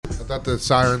thought the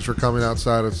sirens were coming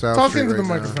outside of South Talking Street to the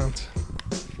right microphones.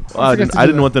 Well, I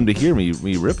didn't want them to hear me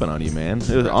ripping on you, man. It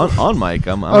was on mic.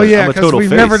 I'm a because total we've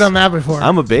face. never done that before.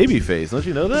 I'm a baby face. Don't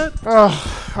you know that?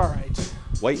 Oh, all right.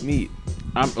 White meat.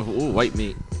 White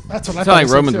meat. That's what I Sound thought. like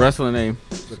Roman's wrestling name.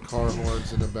 The car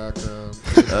horns in the background.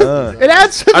 It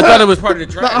adds to I thought it was part of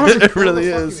the track. It really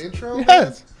is. Intro?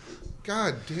 Yes.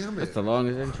 God damn it. That's the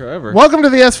longest intro ever. Welcome to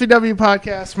the SVW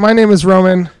podcast. My name is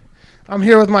Roman. I'm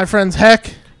here with my friends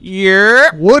Heck,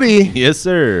 Yeah. Woody, Yes,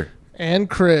 sir. and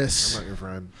Chris. I'm not your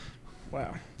friend.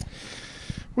 Wow.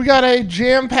 We got a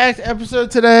jam-packed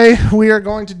episode today. We are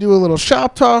going to do a little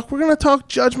shop talk. We're going to talk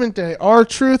Judgment Day,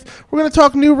 R-Truth. We're going to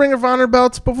talk new Ring of Honor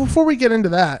belts. But before we get into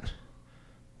that,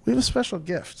 we have a special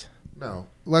gift. No.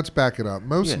 Let's back it up.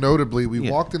 Most notably, we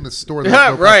walked in the store.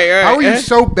 Right. How are you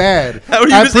so bad? How do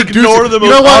you at just producing? ignore the You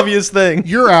know most what? obvious thing?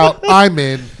 You're out. I'm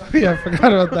in. Yeah, I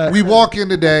forgot about that. We walk in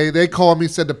today. They call me,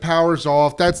 said the power's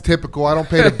off. That's typical. I don't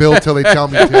pay the bill till they tell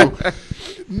me to.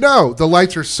 No, the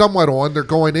lights are somewhat on. They're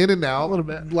going in and out. A little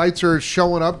bit. Lights are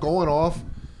showing up, going off.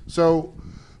 So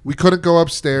we couldn't go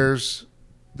upstairs.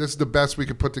 This is the best we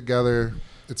could put together.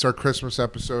 It's our Christmas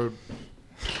episode.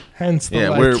 Hence the Yeah,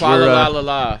 lights.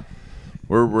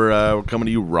 We're coming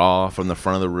to you raw from the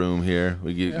front of the room here.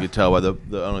 You can tell by the I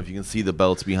don't know if you can see the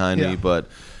belts behind me, but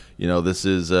you know this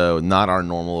is not our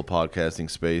normal podcasting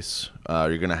space.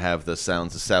 You're gonna have the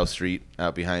sounds of South Street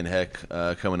out behind Heck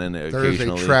coming in occasionally.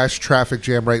 There's a trash traffic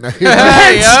jam right now.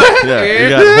 Yeah, you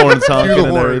got horns honking and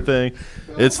horn. everything.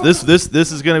 It's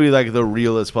this is gonna be like the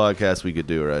realest podcast we could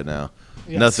do right now.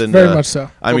 Yes, Nothing. very much so.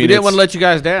 I mean, we didn't want to let you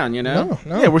guys down, you know?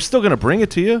 No. yeah, we're still gonna bring it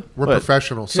to you. We're But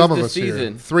professional. Some of the us here.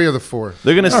 season. 3 of the 4.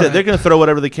 They're gonna right. they're gonna throw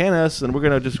whatever they can at us, and we're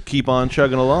gonna just keep on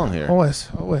chugging along here. Always.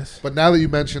 But now that you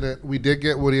mention it, we did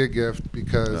get Woody a gift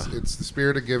because it's the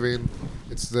spirit of giving.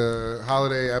 It's the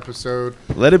holiday episode.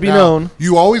 Let it be Now, known.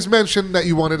 You always mentioned that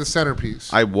you wanted a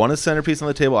centerpiece. I want a centerpiece on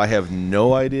the table. I have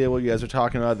no idea what you guys are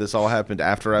talking about. This all happened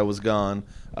after I was gone,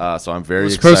 so I'm very it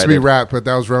was excited. supposed to be wrapped, but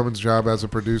that was Roman's job as a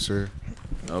producer.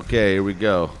 Okay, here we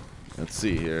go. Let's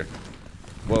see here.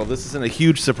 Well, this isn't a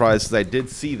huge surprise because I did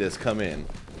see this come in.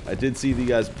 I did see you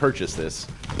guys purchase this.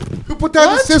 Who put that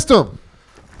in the system?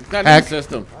 It's not in Heck. the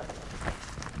system.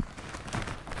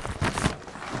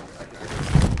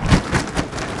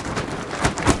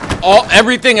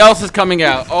 Everything else is coming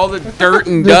out. All the dirt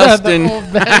and dust The and whole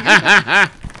bag.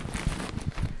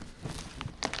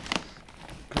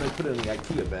 Can I put it in the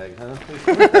IKEA bag, huh?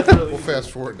 We'll fast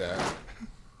forward that.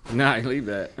 Nah, leave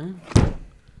that.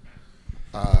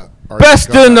 Are Best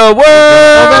you gonna- in the Hold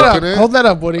that world. Open it? up. Hold that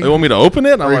up, Woody. You want me to open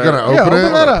it? Are you gonna open Yeah, it?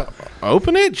 open that up.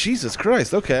 open it? Jesus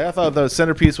Christ! Okay, I thought the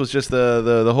centerpiece was just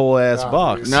the whole ass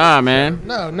box. Nah, man.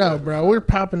 No, bro. We're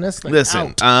popping this thing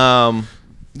Listen, out.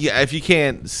 yeah, if you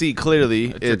can't see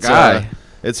clearly, your guy.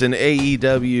 It's an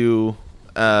AEW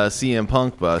CM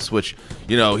Punk bus, which,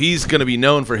 you know, he's going to be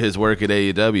known for his work at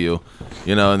AEW.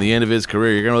 You know, in the end of his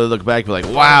career, you're going to really look back and be like,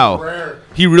 wow,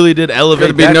 he really did elevate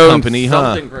Could be that known company,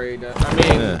 huh? something great. I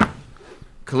mean, Yeah.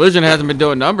 Collision hasn't been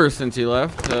doing numbers since he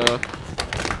left.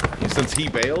 Since he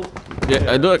bailed?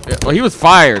 Yeah, look. Well, he was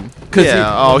fired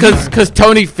Yeah, because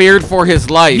Tony feared for his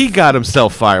life. He got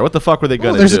himself fired. What the fuck were they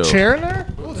going to do? There's a chair in there?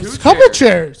 There's a two couple chairs.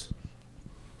 chairs.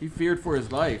 He feared for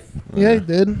his life. Yeah, he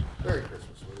did. Merry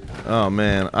Christmas, Woody. Oh,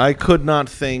 man. I could not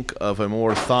think of a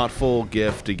more thoughtful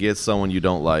gift to get someone you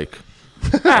don't like.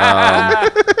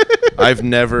 I've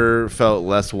never felt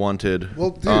less wanted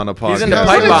Well, dude, on a podcast. he's in the Put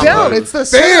pipe it bomb down. mode. It's the Bam!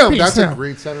 centerpiece That's now. a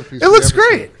great centerpiece. It looks we've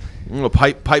ever great. seen. A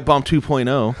pipe bomb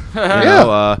 2.0. Yeah. You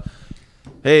know,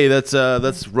 hey, let's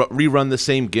rerun the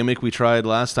same gimmick we tried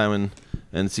last time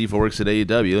and see if it works at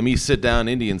AEW. Let me sit down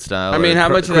Indian style. I mean, or how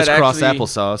much of that crisscross actually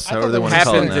applesauce, I however thought they that want to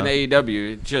call it happens now. in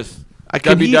AEW. It's just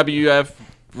Can he- WWF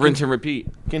rinse and repeat.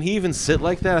 Can he even sit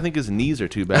like that? I think his knees are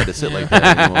too bad to sit like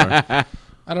that anymore.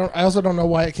 I also don't know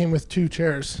why it came with 2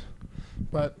 chairs.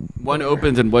 But One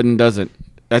opens and one doesn't.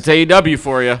 That's AEW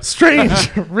for you. strange.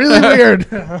 Really weird.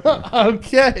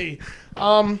 Okay.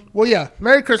 Well, yeah.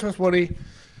 Merry Christmas, Woody.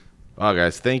 Oh,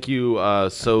 guys, thank you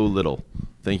so little.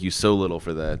 Thank you so little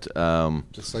for that.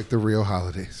 Just like the real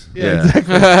holidays. Yeah.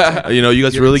 Exactly. You know, you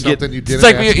guys Giving really get. something you It's didn't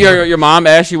like ask your mom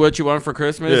asked you what you want for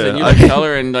Christmas, Yeah, and you didn't tell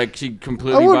her, and like she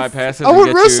completely bypasses. I and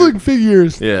want gets wrestling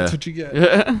figures. Yeah. That's what you get.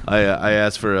 I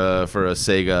asked for a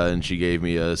Sega and she gave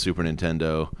me a Super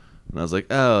Nintendo, and I was like,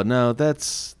 oh no,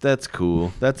 that's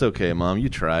cool. That's okay, Mom. You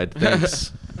tried.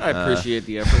 Thanks. I appreciate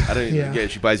the effort. I didn't Yeah.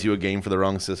 get. She buys you a game for the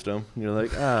wrong system. You're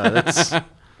like, that's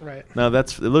Right. no,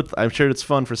 that's it. Looked. I'm sure it's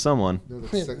fun for someone. No,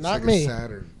 that's Not like me. A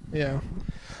Saturn. Yeah.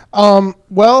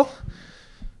 Well,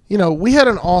 you know, we had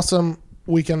an awesome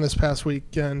weekend this past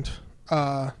weekend.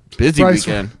 Busy Bryce-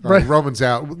 weekend. Right. Roman's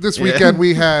out. This weekend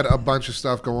we had a bunch of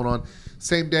stuff going on.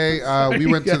 Same day, we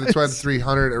went to the Yes.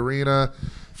 2300 Arena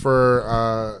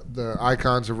for the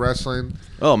Icons of Wrestling.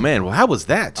 Oh man, well, how was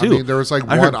that too? I mean, there was like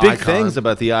I one heard big icon. things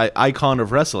about the icon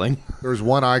of wrestling. There was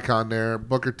one icon there,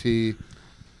 Booker T.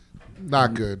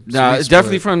 Not good. So No, we it's split.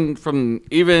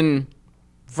 definitely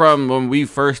from when we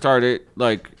first started,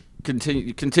 like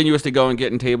continuously going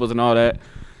getting tables and all that.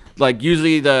 Like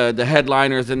usually the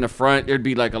headliners in the front, there'd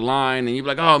be like a line, and you'd be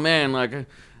like, "Oh man, like,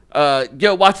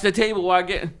 yo, watch the table while I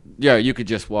get." Yeah, you could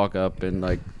just walk up and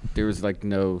like there was like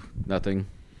nothing.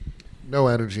 No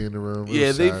energy in the room. It Yeah,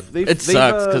 was they've sad. It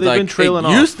sucks because they've like been trailing it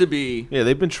off. used to be. Yeah,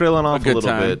 they've been trailing off a good little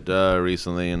time. bit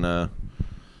recently, and But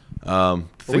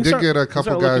we things did aren't- get a things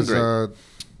couple aren't looking guys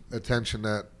great. attention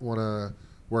that want to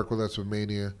work with us with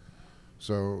Mania,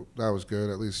 so that was good.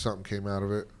 At least something came out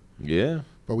of it. Yeah.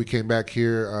 But we came back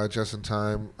here just in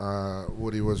time.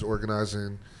 Woody was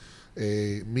organizing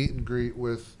a meet and greet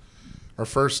with our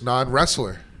first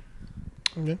non-wrestler,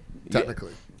 Okay.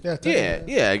 technically.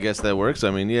 Yeah, I guess that works. I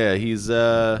mean, yeah, he's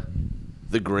the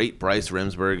great Bryce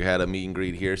Remsburg had a meet and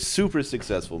greet here. Super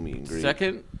successful meet and greet.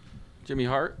 Second, Jimmy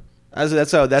Hart.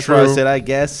 That's why I True. said I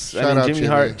guess. Shout I mean, out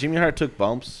Jimmy Jimmy. Hart took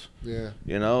bumps. Yeah.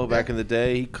 You know, back in the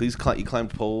day, he climbed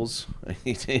poles.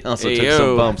 He also Hey, took yo.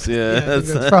 some bumps. Yeah, Yeah,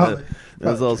 that's, that's probably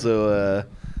also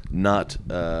not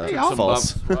Some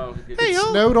false. bumps. Wow. It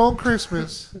snowed on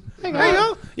Christmas. Hey,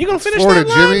 yo, you gonna finish Florida,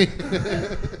 that line? Jimmy.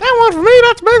 That one for me,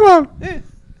 that's a big one.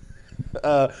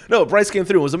 No, Bryce came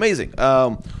through. It was amazing.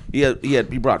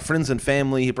 He brought friends and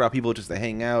family. He brought people just to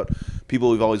hang out.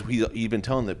 People he'd been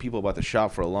telling the people about the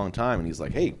shop for a long time, and he's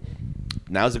like, hey,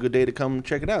 now's a good day to come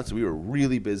check it out. So we were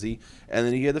really busy, and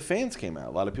then the fans came out.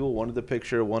 A lot of people wanted the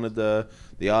picture, wanted the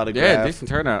autograph. Yeah, decent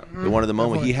turnout. They wanted the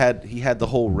moment. He had the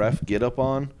whole ref get up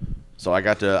on. So I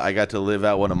got to live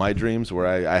out one of my dreams where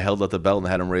I held up the belt and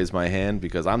had him raise my hand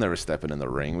because I'm never stepping in the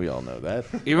ring. We all know that.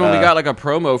 Even when we got like a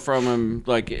promo from him,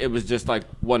 like it was just like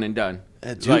one and done.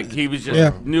 Dude, Like he was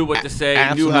just knew what to say, knew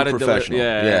absolute how to do it. professional.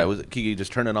 Yeah, It was Kiki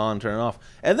just turn it on, turn it off,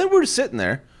 and then we're just sitting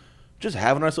there, just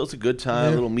having ourselves a good time,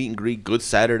 Yeah. little meet and greet, good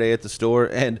Saturday at the store,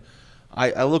 and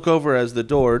I look over as the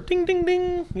door, ding ding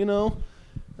ding, you know,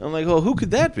 I'm like, oh, who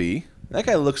could that be? That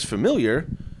guy looks familiar,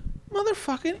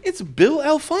 motherfucking, it's Bill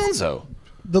Alfonso.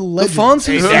 The The legend. Fonz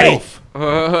himself.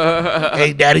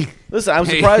 Hey, Daddy. Listen, I'm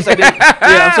surprised I didn't.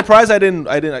 Yeah, I'm surprised I didn't.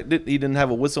 He didn't have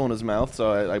a whistle in his mouth,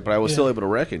 so but I was still able to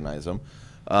recognize him.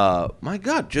 My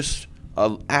God, just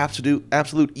an absolute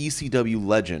ECW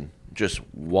legend. Just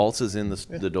waltzes in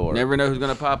the door. never know who's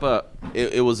gonna pop up.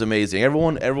 It was amazing.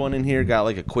 Everyone in here got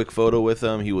like a quick photo with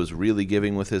him. He was really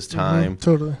giving with his time.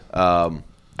 Totally.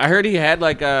 I heard he had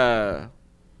like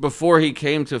before he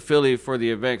came to Philly for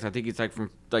the events. I think he's like from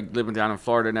like living down in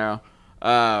Florida now.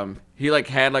 He like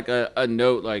had like a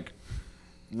note like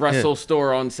Russell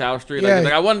store on South Street. Like, Yeah. he's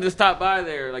like I wanted to stop by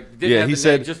there. Like didn't Yeah, have he the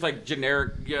said- name, just like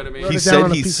generic. You know what I mean? Wrote He it down said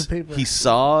on a piece of paper. he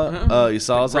saw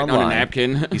us Written on a online.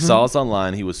 napkin. He saw us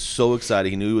online. He was so excited.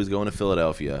 He knew he was going to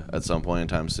Philadelphia at some point in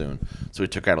time soon. So he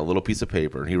took out a little piece of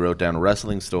paper. He wrote down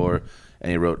wrestling store,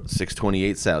 and he wrote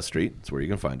 628 South Street. That's where you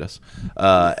can find us.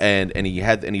 And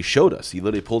he showed us. He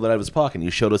literally pulled it out of his pocket. And he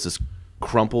showed us this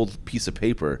crumpled piece of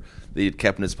paper that he had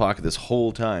kept in his pocket this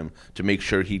whole time to make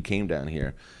sure he came down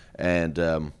here.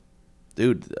 And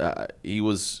dude, he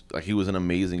was an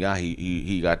amazing guy.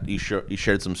 He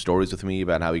shared some stories with me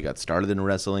about how he got started in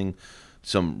wrestling,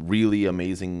 some really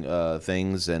amazing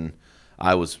things, and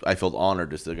I felt honored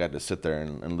just to get to sit there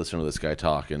and listen to this guy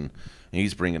talk. And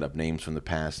he's bringing up names from the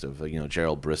past of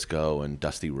Gerald Briscoe and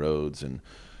Dusty Rhodes and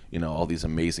all these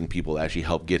amazing people that actually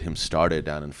helped get him started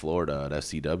down in Florida at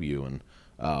SCW. And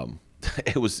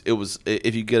it was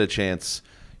if you get a chance.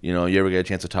 You ever get a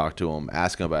chance to talk to him,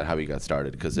 ask him about how he got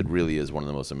started, because it really is one of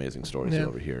the most amazing stories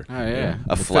over here. Oh yeah,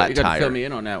 A flat you gotta tire. fill me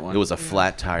in on that one. It was a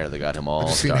flat tire that got him all I've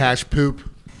seen started. Hash poop.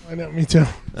 I know, me too.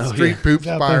 Street poops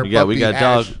Out by there. our Yeah, we puppy, got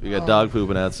dog. Hash. We got dog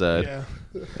pooping outside. Yeah.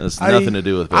 It's nothing to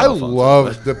do with. Bill I Alfonso.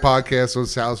 love the podcast on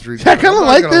South Street. I kind I'm of not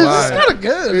like gonna this. lie. It's kind of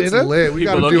good. It's lit. We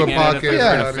got People to do a looking at it podcast like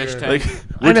out we're in a fish here. tank.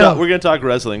 Like know. we're gonna talk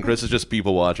wrestling. Chris is just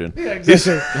people watching. Yeah,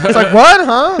 exactly. It's like, what,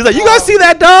 huh? He's like, you guys see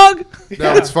that dog?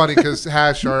 No, it's funny because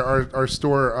Hash, our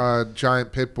store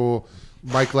giant pit bull,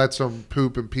 Mike lets him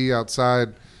poop and pee outside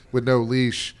with no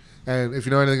leash. And if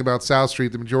you know anything about South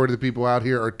Street, the majority of the people out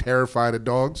here are terrified of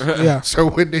dogs. Yeah. So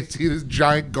when they see this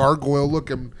giant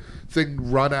gargoyle-looking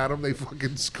thing run at them, they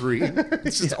fucking scream.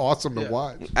 It's just awesome to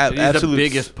watch. He's Absolute the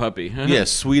biggest puppy. Yeah,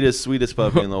 sweetest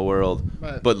puppy in the world,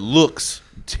 but looks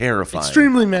terrifying.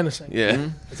 Extremely menacing. Yeah.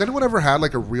 Has anyone ever had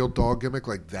like a real dog gimmick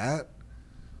like that?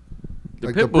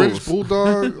 Like pit the British bulls.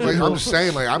 Bulldog. Like I'm just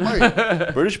saying,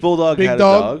 like British Bulldog Big had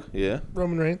dog. a dog. Yeah.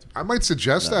 Roman Reigns. I might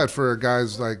suggest that for a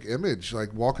guy's like image.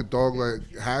 Like walk a dog like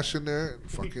hash in there.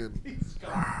 Fucking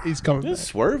He's coming Didn't back.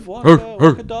 Swerve walk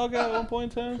a dog out at one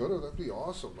point in time? that'd be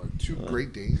awesome. Like two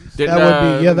Great Danes. Didn't, That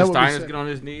would be- yeah, that the would be Steiners sick. get on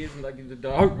his knees and like he's a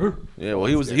dog? Yeah, well,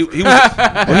 he was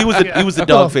the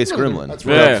dog faced gremlin. That's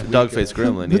right. Yeah, dog faced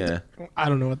gremlin. Yeah, I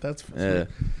don't know what that's for. yeah.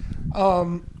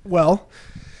 Well,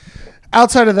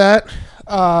 outside of that,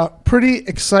 pretty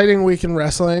exciting week in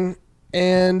wrestling.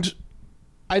 And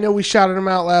I know we shouted him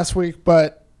out last week,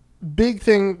 but big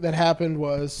thing that happened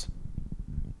was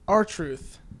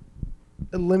R-Truth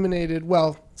eliminated,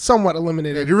 well, somewhat Yeah,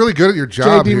 eliminated you're really good at your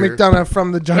job JD here. McDonough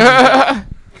from the Judgment.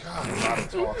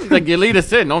 Like you lead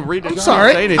us in. Don't read it. I'm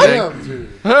sorry. Don't say anything. Damn, dude.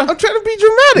 I'm trying to be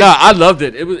dramatic. No, I loved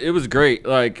it. It was great.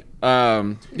 Like,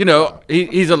 you know,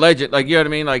 he's a legend. Like, you know what I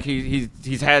mean? Like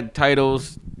he's had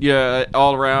titles, yeah,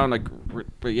 all around. Like,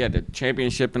 but yeah, the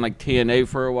championship in like TNA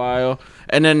for a while,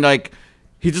 and then like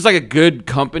he's just like a good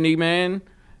company man,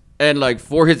 and like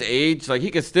for his age, like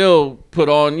he could still put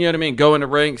on. You know what I mean? Go in the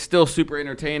ring, still super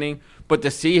entertaining. But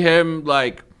to see him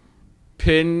like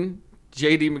pin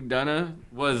JD McDonough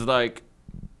was like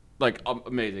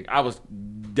amazing. I was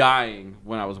dying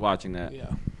when I was watching that.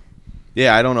 Yeah.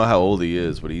 Yeah, I don't know how old he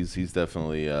is, but he's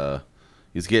definitely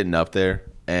he's getting up there,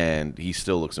 and he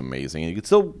still looks amazing. He can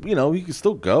still, he can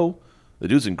still go. The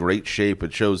dude's in great shape.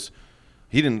 It shows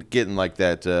he didn't get in like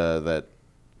that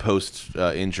post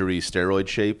injury steroid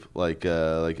shape like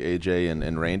AJ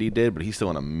and Randy did, but he's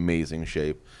still in amazing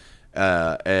shape.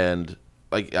 And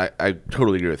like I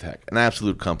totally agree with Heck, an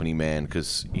absolute company man,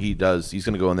 because he's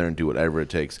going to go in there and do whatever it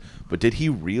takes. But did he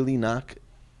really knock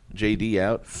JD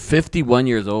out? 51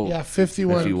 years old. Yeah,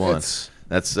 51. 51. It's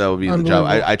That would be the job.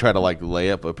 Unbelievable. I try to like lay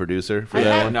up a producer for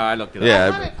that one. No, I looked it up.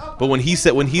 Yeah, but when he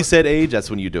said age, that's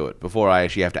when you do it. Before I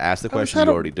actually have to ask the question, had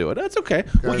you a- already do it. That's okay.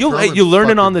 Well, Roman's you learn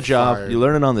it on fucking the job. fired. You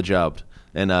learn it on the job.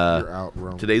 And You're out,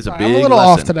 Roman. today's a Sorry, big I'm a little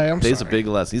lesson. off today. I'm today's sorry. a big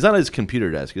lesson. He's on his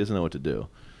computer desk. He doesn't know what to do.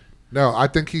 No, I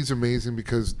think he's amazing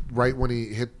because right when he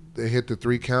hit the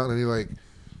 3 count and he like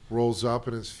rolls up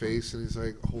in his face and he's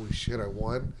like, "Holy shit, I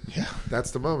won!" Yeah.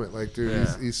 That's the moment. Like, dude,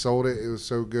 Yeah. he sold it. It was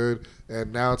so good,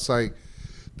 and now it's like,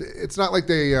 it's not like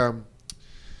they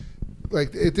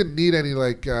like it didn't need any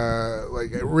like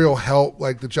real help.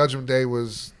 Like the Judgment Day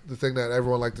was the thing that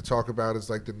everyone liked to talk about is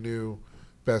like the new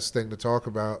best thing to talk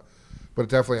about, but it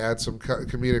definitely adds some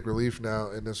comedic relief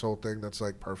now in this whole thing. That's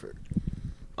like perfect.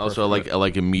 Also,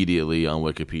 like immediately on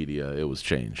Wikipedia, it was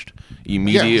changed.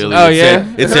 Immediately, Oh, it yeah?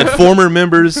 said, it said former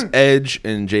members Edge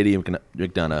and JD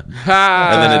McDonough,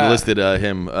 and then it listed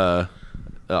him,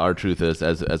 R-Truth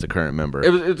as a current member.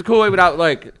 It's a cool way without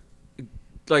like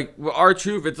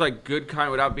R-Truth. It's like good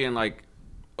kind without being like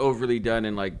overly done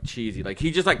and like cheesy. Like he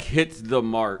just like hits the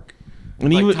mark.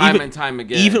 And Like, time and time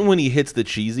again. Even when he hits the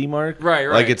cheesy mark, Right.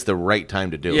 like it's the right time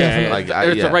to do Yeah, it. Like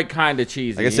it's the right kind of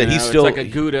cheesy. Like I said, you he's know? still- it's like a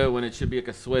Gouda when it should be like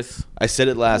a Swiss. I said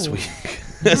it last week.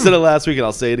 I said it last week, and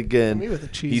I'll say it again. Me with the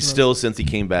cheese He's one. still, since he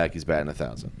came back, he's batting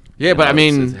 1,000. Yeah, but I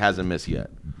mean, it hasn't missed yet.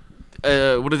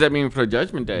 what does that mean for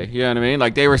Judgment Day? You know what I mean?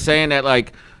 Like they were saying that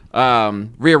like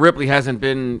Rhea Ripley hasn't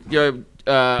been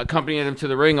accompanying them to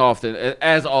the ring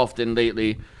as often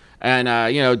lately. And,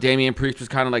 Damian Priest was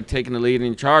kind of like taking the lead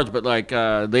in charge. But, like,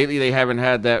 lately they haven't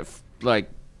had that, like,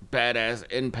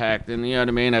 badass impact. And, you know what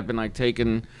I mean? I've been, like, taking,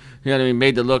 you know what I mean,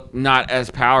 made the look not as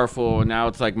powerful. And now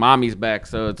it's like Mommy's back.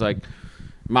 So it's like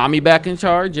Mommy back in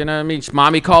charge. You know what I mean?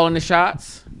 Mommy calling the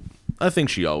shots. I think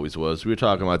she always was. We were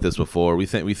talking about this before. We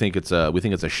think it's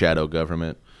a shadow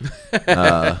government.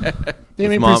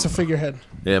 Damian Mom- Priest a figurehead.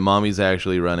 Yeah, Mommy's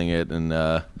actually running it,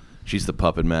 and she's the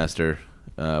puppet master.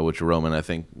 Which Roman, I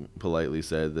think, politely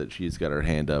said that she's got her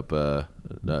hand up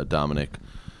Dominic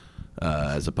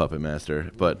as a puppet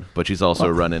master, but she's also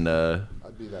running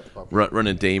I'd be that puppet.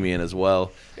 running Damien as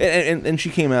well, and she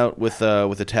came out with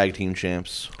the tag team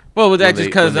champs. Well, was that When just they-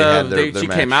 because when they had their she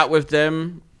came match. out with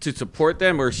them to support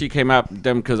them, or she came out with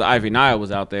them because Ivy Nile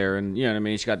was out there? And, you know what I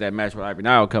mean? She got that match with Ivy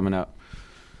Nile coming up.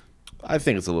 I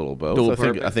think it's a little both. Dual I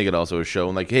purpose. think it also is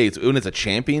showing like, hey, when it's a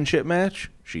championship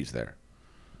match, she's there.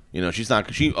 You know, she's not.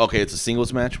 It's a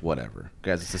singles match, whatever,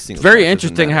 guys. It's a singles. Very match,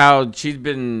 doesn't interesting matter. how she's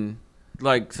been,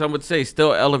 like, some would say,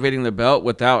 still elevating the belt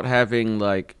without having,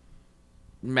 like,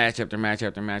 match after match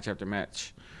after match after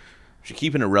match. she's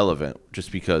keeping it relevant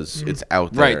just because it's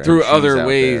out there, Right, and through she's other out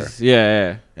ways. there.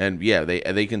 Yeah. And yeah,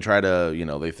 they can try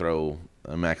to, they throw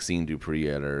a Maxine Dupree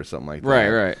at her or something like that.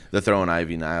 Right. They're throwing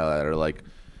Ivy Nile at her. Like,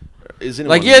 is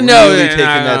anyone Like, yeah, no, really yeah, taking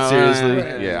no, that seriously?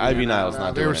 yeah, Yeah, Ivy Niles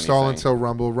not They doing were stalling anything. until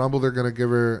Rumble. Rumble, they're gonna give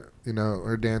her,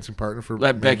 her dancing partner for.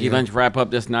 Let Becky Mania. Lynch wrap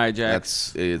up this Nia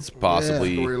Jax. It's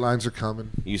possibly Storylines are coming.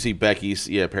 you see Becky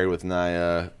paired with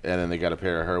Nia, and then they got to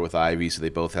pair her with Ivy, so they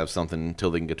both have something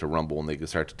until they can get to Rumble and they can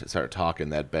start talking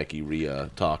that Becky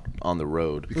Rhea talk on the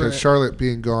road. Because Charlotte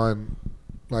being gone,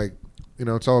 like,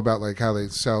 it's all about like how they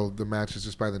sell the matches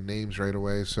just by the names right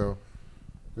away. So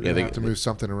they have to move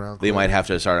something around. They might have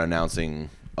to start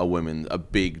announcing a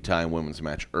big time women's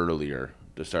match earlier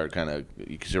to start kind of,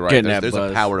 because you're right. There's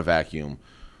a power vacuum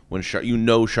when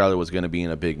Charlotte was going to be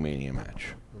in a big Mania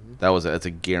match. That's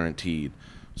a guaranteed.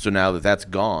 So now that that's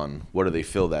gone, what do they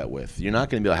fill that with? You're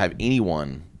not going to be able to have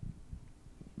anyone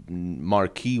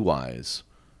marquee wise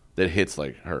that hits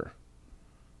like her.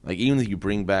 Like, even if you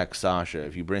bring back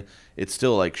Sasha, it's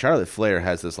still like Charlotte Flair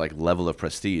has this like level of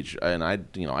prestige, and I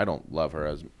don't love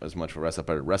her as much for wrestling,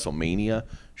 but at WrestleMania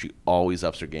she always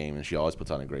ups her game and she always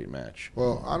puts on a great match.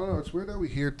 Well, I don't know. It's weird that we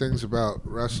hear things about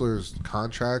wrestlers'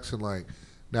 contracts, and like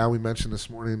now we mentioned this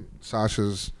morning,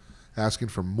 Sasha's asking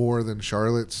for more than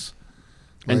Charlotte's.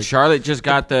 And Charlotte just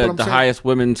got the highest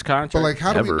women's contract. But like, how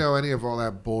ever. do we know any of all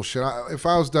that bullshit? If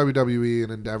I was WWE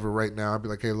and Endeavor right now, I'd be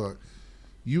like, hey, look.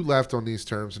 You left on these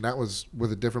terms, and that was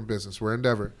with a different business. We're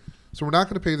Endeavor. So we're not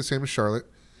going to pay the same as Charlotte.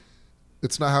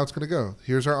 It's not how it's going to go.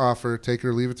 Here's our offer. Take it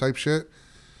or leave it type shit.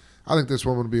 I think this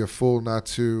woman would be a fool not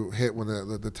to hit when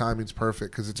the timing's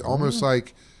perfect, because it's almost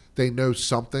like they know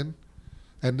something,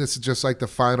 and this is just like the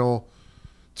final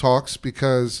talks,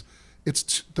 because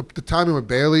it's the timing with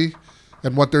Bayley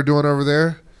and what they're doing over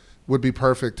there would be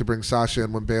perfect to bring Sasha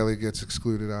in when Bayley gets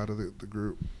excluded out of the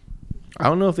group. I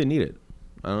don't know if they need it.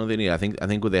 I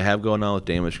think what they have going on with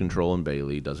Damage Control and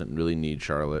Bayley doesn't really need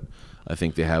Charlotte. I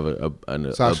think they have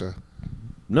Sasha.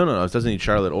 No, it doesn't need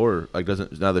Charlotte, or like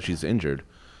doesn't, now that she's injured,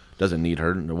 doesn't need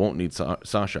her, and it won't need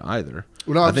Sasha either.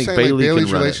 Well, no, I think saying Bayley like Bayley's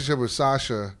can run relationship with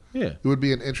Sasha. Yeah, It would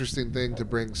be an interesting thing to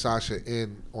bring Sasha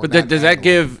in. But does that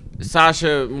give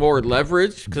Sasha more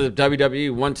leverage? Because if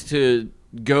WWE wants to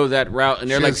go that route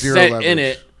and they're like set leverage in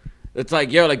it, it's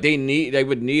like, like they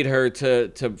would need her to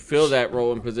fill that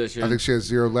role and position. I think she has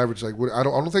zero leverage. Like, I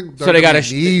don't think so. They got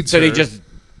to needs so her. they just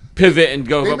pivot and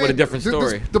go up with a different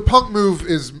story. The Punk move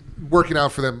is working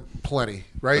out for them plenty,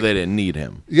 right? they didn't need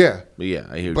him. Yeah, But yeah,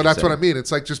 I hear. but that's what I mean. It's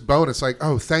like just bonus. Like,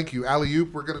 oh, thank you, alley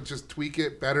oop. We're gonna just tweak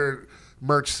it. Better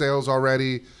merch sales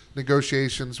already.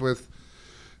 Negotiations with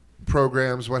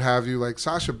programs, what have you. Like,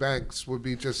 Sasha Banks would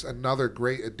be just another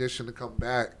great addition to come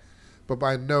back. But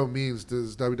by no means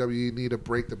does WWE need to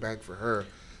break the bank for her.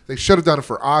 They should have done it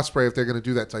for Ospreay if they're going to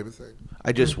do that type of thing.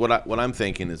 What I'm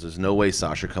thinking is there's no way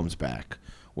Sasha comes back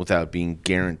without being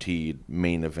guaranteed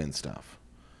main event stuff.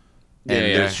 And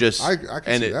there's just I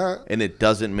can see that. And it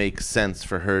doesn't make sense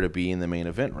for her to be in the main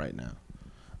event right now.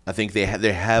 I think they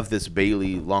have this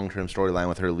Bayley long-term storyline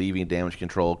with her leaving Damage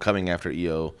Control, coming after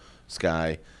Io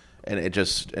Sky, and it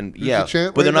just Who's the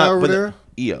champ but right they're not now over there?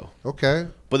 Io. Okay.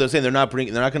 But they're saying they're not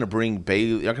going to bring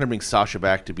Bayley. They're not going to bring Sasha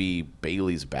back to be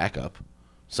Bayley's backup.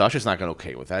 Sasha's not going to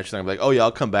okay with that. She's not going to be like, oh yeah,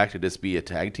 I'll come back to just be a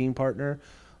tag team partner,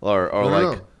 or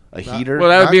No. a heater. Well,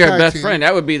 that would be her Not best tag friend.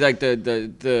 That would be like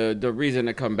the reason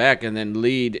to come back and then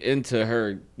lead into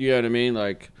her. You know what I mean?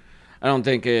 Like, I don't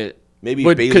think it Maybe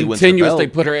would Bayley wins the continuously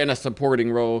belt. put her in a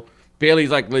supporting role. Bayley's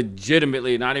like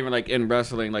legitimately not even like in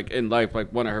wrestling, like in life,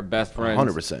 like one of her best friends.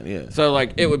 100%, yeah. So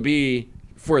like it would be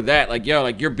for that, like, yo,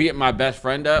 like you're beating my best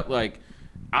friend up. Like,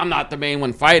 I'm not the main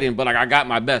one fighting, but like I got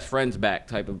my best friends back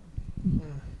type of.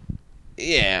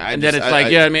 Yeah, And then it's like,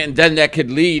 you know what I mean? And then that could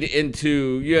lead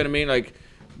into, you know what I mean? Like,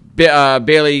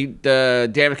 Bayley, the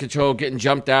Damage Control getting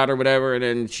jumped out or whatever, and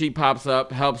then she pops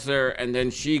up, helps her, and then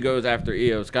she goes after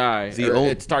Io Sky.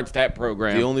 It starts that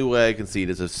program. The only way I can see it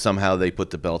is if somehow they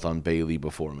put the belt on Bayley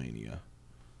before Mania.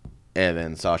 And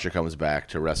then Sasha comes back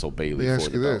to wrestle Bayley Let me for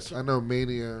ask the you belt. this. I know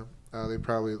Mania, they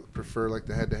probably prefer like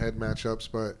the head-to-head matchups,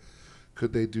 but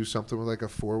could they do something with like a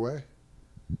four-way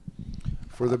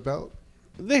for the belt?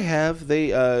 They have.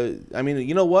 I mean,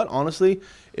 you know what? Honestly,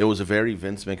 it was a very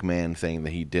Vince McMahon thing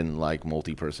that he didn't like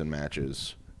multi-person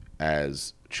matches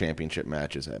as championship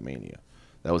matches at Mania.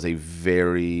 That was a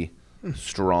very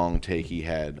strong take he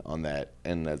had on that,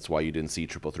 and that's why you didn't see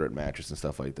triple threat matches and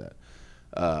stuff like that.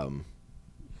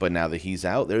 But now that he's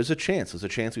out, there's a chance. There's a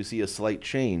chance we see a slight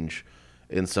change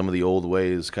in some of the old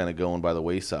ways kind of going by the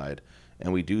wayside.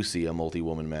 And we do see a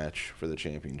multi-woman match for the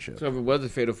championship. So if it was a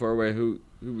fatal four-way, who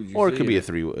would you? Or it see could be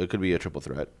it could be a triple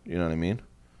threat. You know what I mean?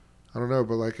 I don't know,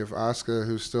 but like if Asuka,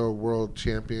 who's still world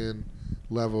champion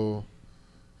level,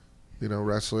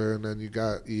 wrestler, and then you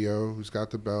got Io, who's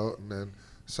got the belt, and then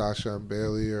Sasha and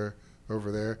Bayley are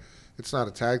over there. it's not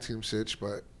a tag team sitch,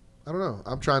 but I don't know.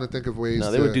 I'm trying to think of ways.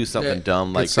 No, they would do something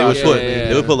dumb. Like Sasha.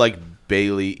 they would put like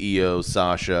Bailey, Io,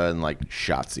 Sasha, and like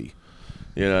Shotzi.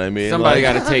 You know what I mean? Somebody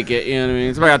got to take it. You know what I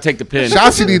mean? Somebody got to take the pin.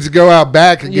 Shotzi needs to go out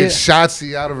back and get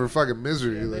Shotzi out of her fucking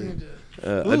misery.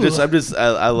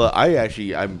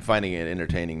 I'm finding it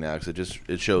entertaining now because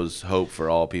it shows hope for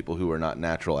all people who are not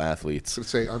natural athletes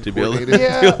to be able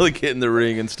to get in the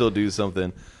ring and still do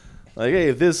something. Like, hey,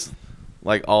 if this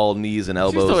like all knees and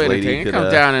elbows lady could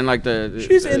come down in like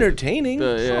she's entertaining.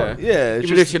 Yeah.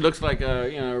 Even if she looks like a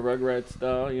Rugrats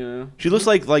style, she looks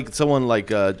like someone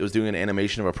like was doing an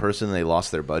animation of a person and they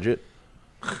lost their budget,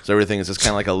 so everything is just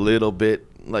kind of like a little bit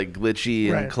like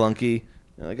glitchy and clunky.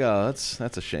 You're like, oh,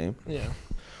 that's a shame. Yeah.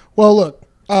 Well, look,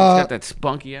 she's got that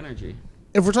spunky energy.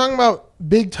 If we're talking about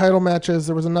big title matches,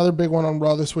 there was another big one on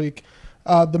Raw this week.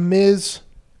 The Miz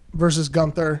versus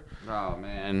Gunther. Oh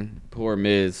man, poor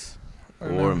Miz.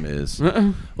 Poor Miz.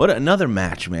 What another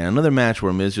match, man. Another match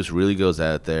where Miz just really goes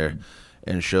out there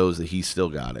and shows that he's still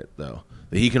got it, though.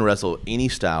 That he can wrestle any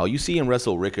style. You see him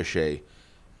wrestle Ricochet,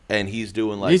 and he's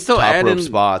doing like top rope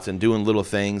spots and doing little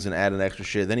things and adding extra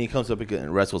shit. Then he comes up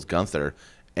and wrestles Gunther,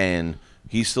 and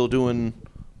he's still doing,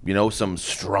 some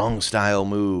strong style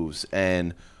moves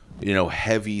and,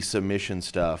 heavy submission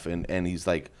stuff. And he's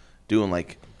like doing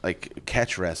like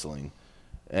catch wrestling.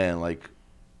 And like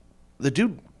the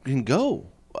dude can go.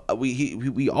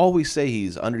 We always say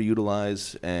he's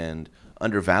underutilized and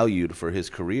undervalued for his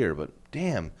career, but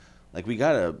damn, like we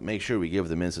gotta make sure we give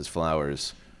the Miz his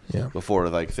flowers before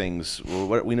like things.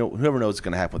 We know whoever knows what's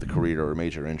gonna happen with a career or a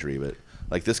major injury, but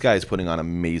like this guy is putting on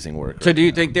amazing work. So do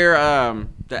you think they're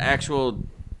the actual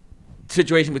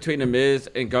situation between the Miz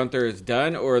and Gunther is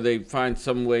done, or they find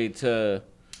some way to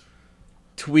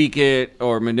tweak it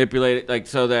or manipulate it, like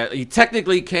so that he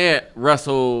technically can't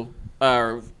wrestle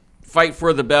or fight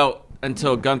for the belt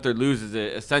until Gunther loses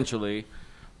it, essentially?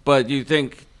 But do you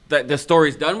think that the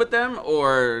story's done with them,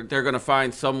 or they're going to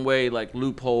find some way, like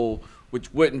loophole,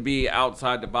 which wouldn't be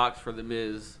outside the box for the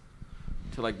Miz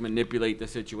to like manipulate the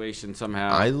situation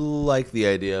somehow? I like the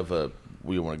idea of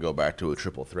we want to go back to a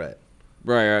triple threat.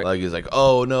 Right. Like he's like,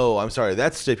 oh no, I'm sorry,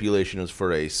 that stipulation is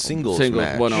for a singles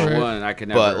match, 1-on-1. I can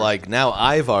never. But like now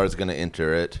Ivar's going to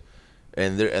enter it,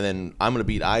 and then I'm going to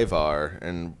beat Ivar,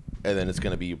 and then it's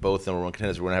going to be both number one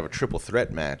contenders. We're going to have a triple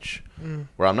threat match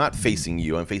where I'm not facing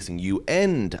you, I'm facing you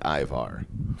and Ivar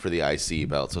for the IC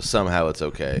belt. So somehow it's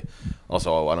okay.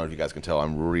 Also, I don't know if you guys can tell,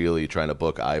 I'm really trying to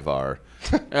book Ivar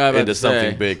into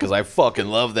something big because I fucking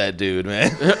love that dude,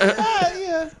 man.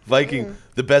 Viking,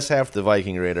 the best half of the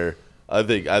Viking Raider. I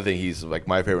think he's like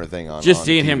my favorite thing on. Just on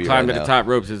seeing TV him climb right to now. the top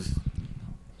ropes is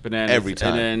bananas. Every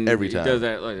time. And then Every time. he does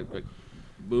that like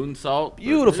moonsault.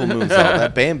 Beautiful moonsault.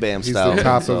 That Bam Bam He's style. the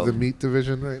top moonsault. of the meat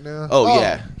division right now. Oh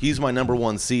yeah, he's my number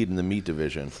one seed in the meat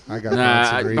division. I got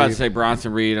I was about to Reed. say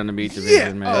Bronson Reed on the meat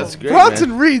division, man. That's great.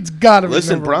 Bronson man. Reed's got to be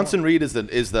Listen, number Bronson one. Reed is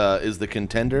the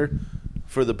contender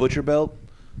for the Butcher belt,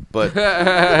 but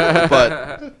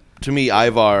but to me,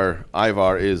 Ivar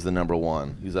is the number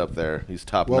one. He's up there. He's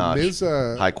top notch, Miz,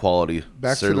 high quality.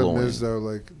 Back to the sirloin. Miz though,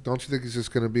 like, don't you think he's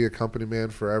just gonna be a company man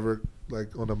forever,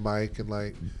 like on a mic and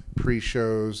like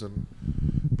pre-shows and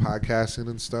podcasting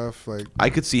and stuff? Like, I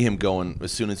could see him going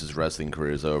as soon as his wrestling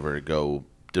career is over, go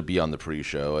to be on the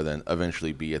pre-show and then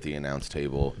eventually be at the announce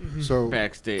table. so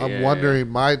Backstage, I'm wondering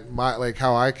my like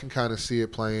how I can kind of see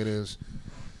it playing is,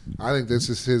 I think this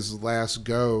is his last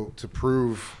go to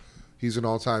prove he's an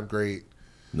all-time great.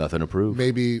 Nothing to prove.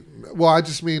 Maybe. Well, I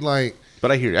just mean like.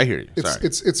 But I hear you. Sorry.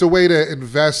 It's a way to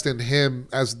invest in him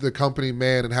as the company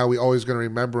man and how we always going to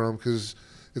remember him, because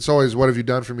it's always, what have you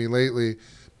done for me lately?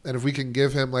 And if we can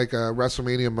give him like a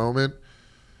WrestleMania moment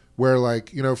where,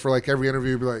 like, for like every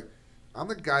interview, be like, I'm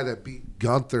the guy that beat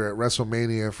Gunther at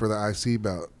WrestleMania for the IC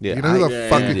belt. Yeah, you know who the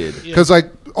fuck? did. Because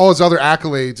like all his other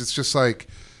accolades, it's just like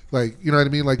you know what I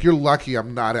mean? Like, you're lucky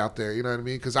I'm not out there. You know what I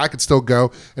mean? Because I could still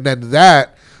go, and then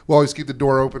that will always keep the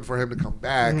door open for him to come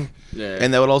back. Yeah.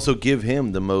 And that would also give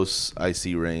him the most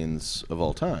IC reigns of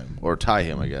all time, or tie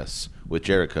him, I guess, with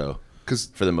Jericho. Because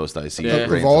for the most IC Yeah.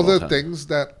 reigns of all the time. things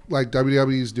that like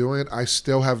WWE is doing, I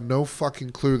still have no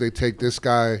fucking clue they take this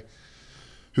guy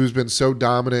who's been so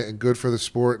dominant and good for the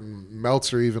sport, and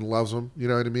Meltzer even loves him. You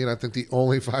know what I mean? I think the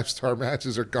only 5-star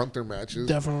matches are Gunther matches.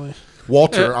 Definitely.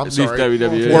 Walter, I'm At least sorry,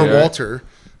 WWE, or yeah. Walter.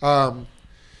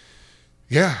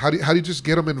 Yeah, how do you just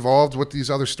get them involved with these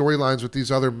other storylines with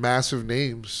these other massive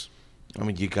names? I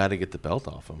mean, you got to get the belt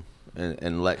off him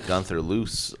and let Gunther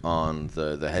loose on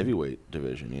the heavyweight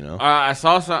division. I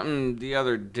saw something the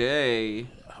other day.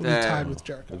 He'll be tied with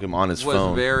Jericho. Look at him on his was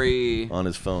phone. very On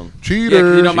his phone.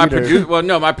 Cheater. Yeah, my producer. Well,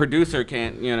 no, my producer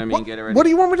can't. You know what I mean? Get it ready. What do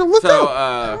you want me to look So, up?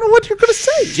 I don't know what you're gonna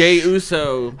say. Jey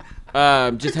Uso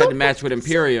just had the match with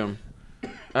Imperium,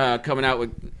 coming out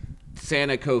with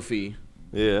Santa Kofi.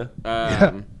 Yeah.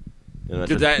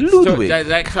 Did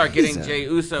that start getting Jey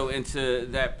Uso into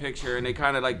that picture, and they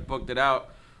kind of like booked it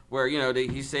out where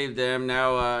he saved them.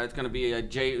 Now it's gonna be a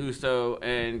Jey Uso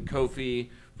and Kofi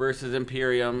versus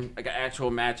Imperium, like an actual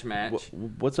match.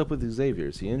 What's up with Xavier?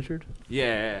 Is he injured?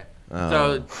 Yeah.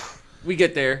 So we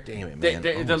get there. Damn it, man.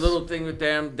 It's a little thing with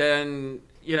them. Then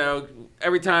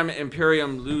every time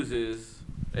Imperium loses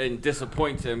and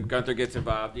disappoints him, Gunther gets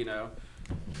involved.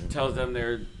 Tells them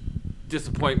their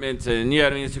disappointments, and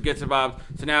so gets involved.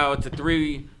 So now it's a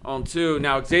 3-on-2.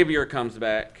 Now Xavier comes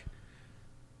back.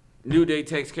 New Day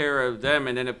takes care of them,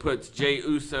 and then it puts Jey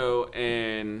Uso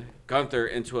and Gunther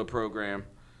into a program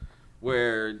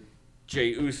where Jey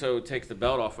Uso takes the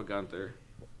belt off of Gunther,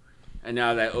 and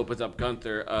now that opens up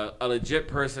Gunther, a legit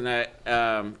person that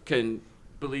can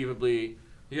believably,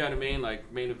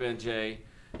 like main event Jey.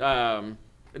 At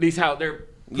least how they're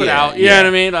put out. You know what I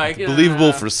mean? Like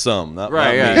believable for some, not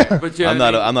right. Not me. But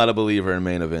I'm not a believer in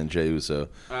main event Jey Uso.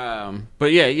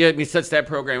 But he sets that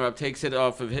program up, takes it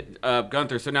off of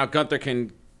Gunther. So now Gunther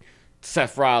can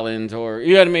Seth Rollins or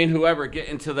whoever get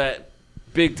into that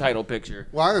big title picture.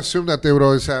 Well, I assume that they would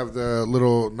always have the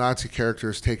little Nazi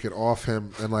characters take it off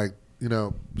him and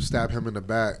stab him in the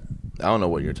back. I don't know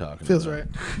what you're talking Feels about.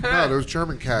 right. No, those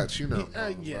German cats,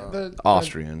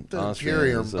 Austrian.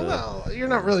 Imperium. Well, you're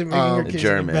not really making your case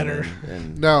German any better.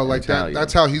 and No, like Italian.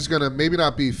 that's how he's gonna maybe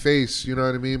not be face, you know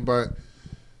what I mean? But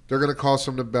they're gonna cost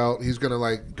him the belt. He's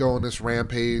gonna go on this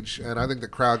rampage, and I think the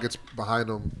crowd gets behind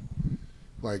him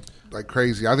like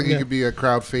crazy. I think he could be a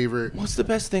crowd favorite. What's the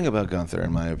best thing about Gunther,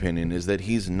 in my opinion, is that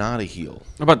he's not a heel.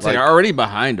 I'm about to say, already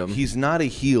behind him. He's not a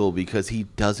heel because he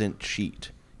doesn't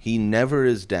cheat. He never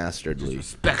is dastardly.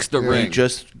 Respects the ring. He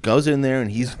just goes in there and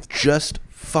he's just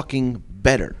fucking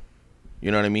better.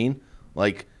 You know what I mean?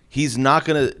 Like, he's not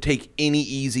going to take any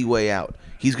easy way out.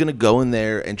 He's going to go in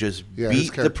there and just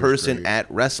beat the person great. at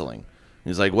wrestling.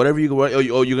 He's like, whatever you go,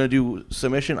 you're going to do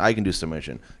submission? I can do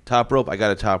submission. Top rope? I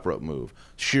got a top rope move.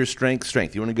 Sheer strength.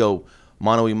 You want to go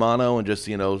mano-a-mano and just,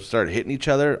 start hitting each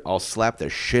other? I'll slap the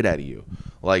shit out of you.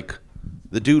 Like,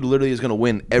 the dude literally is going to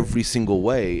win every single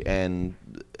way, and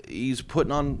he's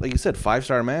putting on, like you said,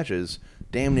 5-star matches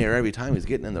damn near every time he's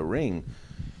getting in the ring.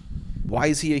 Why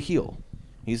is he a heel?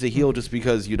 He's a heel just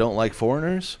because you don't like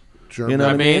foreigners? German. You know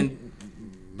what I mean?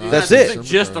 That's it. it.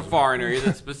 Just a foreigner. He's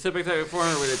a specific type of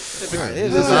foreigner with a specific.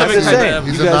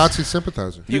 He's a Nazi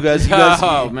sympathizer. You guys.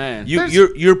 Oh man.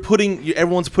 You're putting.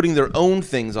 Everyone's putting their own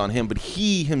things on him, but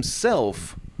he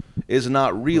himself is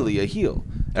not really a heel.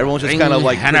 Everyone's just kind of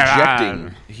like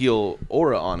projecting heel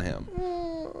aura on him.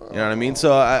 You know what I mean?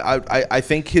 So I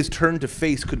think his turn to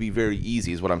face could be very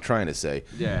easy, is what I'm trying to say.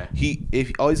 Yeah.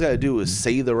 If all he's got to do is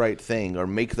say the right thing or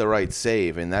make the right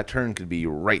save, and that turn could be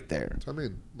right there. I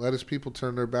mean, let his people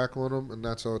turn their back on him, and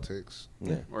that's all it takes.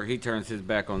 Yeah. Or he turns his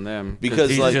back on them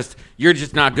because you're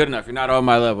just not good enough. You're not on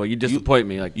my level. You disappoint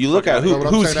me. Like you look at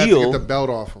who's heel. heel. Get the belt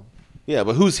off him. Yeah,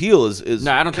 but whose heel is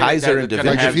I don't think Kaiser and that's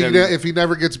Division? Like if he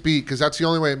never gets beat, because that's the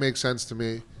only way it makes sense to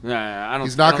me. Nah, I don't.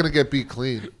 He's not going to get beat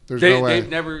clean. There's no way. They've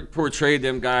never portrayed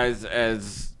them guys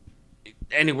as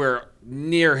anywhere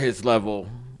near his level.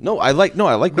 I like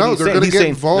what they're he's saying. Gonna He's get saying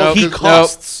involved. he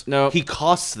costs. Nope. He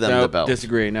costs them the belt.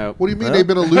 Disagree. No. What do you mean? They've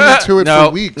been alluding to it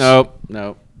for weeks.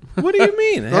 Nope. What do you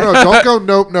mean? No, don't go.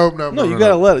 Nope. No, you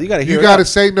gotta let it. You gotta hear. You gotta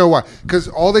say no. Why? Because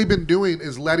all they've been doing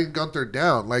is letting Gunther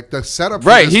down. Like the setup.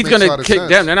 Right. For this He's makes a lot gonna of kick sense.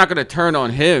 them. They're not gonna turn on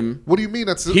him. What do you mean?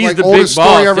 That's He's like the oldest big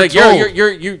story boss. ever Like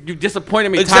told. you disappointed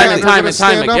me Exactly. time and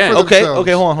time again. Okay,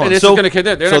 hold on. And it's just gonna kick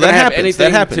them. They're not gonna have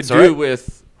anything to do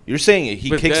with. You're saying he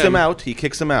kicks them. them out. He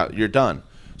kicks them out. You're done.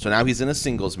 So now he's in a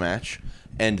singles match,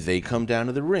 and they come down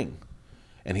to the ring,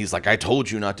 and he's like, "I told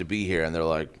you not to be here," and they're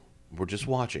like, "We're just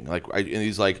watching." And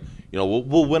he's like, we'll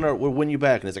win you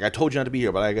back. And it's like, "I told you not to be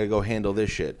here, but I gotta go handle this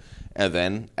shit." And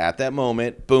then at that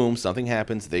moment, boom, something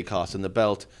happens. They cost him the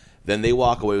belt. Then they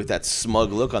walk away with that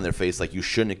smug look on their face, like, "You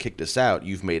shouldn't have kicked us out.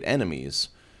 You've made enemies."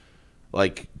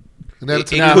 Like, and then I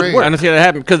don't see that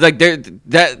happen because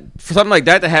for something like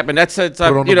that to happen, that sets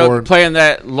up playing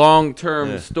that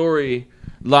long-term story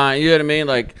line. You know what I mean?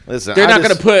 Like, listen, they're not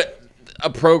going to put a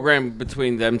program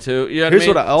between them two. You know what I mean?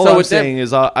 Here's what all I'm saying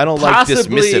is I don't like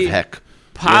dismissive heck.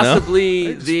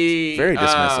 Possibly the very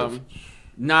dismissive.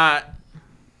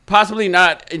 Possibly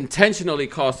not intentionally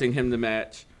costing him the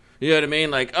match. You know what I mean?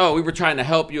 Like, oh, we were trying to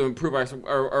help you improve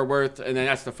our worth, and then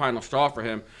that's the final straw for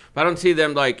him. But I don't see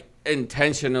them like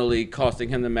intentionally costing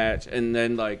him the match and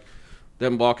then like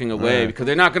them walking away because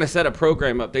they're not going to set a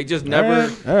program up. They just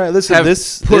never all right. Listen, have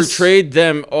this portrayed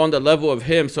them on the level of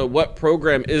him. So what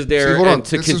program is there and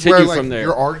to this continue is where, from there?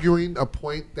 You're arguing a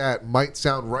point that might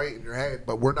sound right in your head,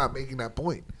 but we're not making that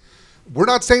point. We're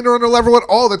not saying they're on their level at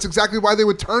all. That's exactly why they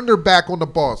would turn their back on the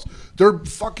boss. They're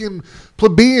fucking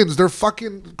plebeians. They're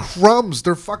fucking crumbs.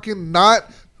 They're fucking not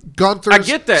Gunther's I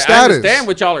get that. status. I understand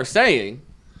what y'all are saying.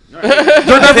 They're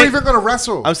never even going to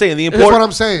wrestle. I'm saying That's what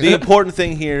I'm saying. The important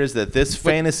thing here is that this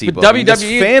fantasy but booking, this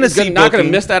WWE fantasy is not going to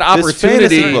booking- miss that this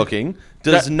opportunity. fantasy booking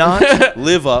does not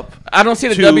live up. I don't see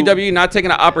the to- WWE not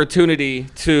taking an opportunity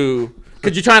to.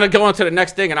 Because you're trying to go on to the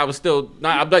next thing, and I was still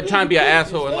not. I'm like trying to be an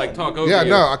asshole and like talk over Yeah, you.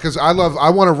 no, because I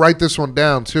want to write this one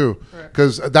down too,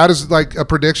 because that is like a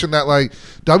prediction that like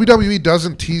WWE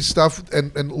doesn't tease stuff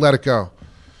and let it go.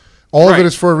 All of Right. it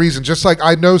is for a reason. Just like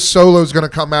I know Solo's going to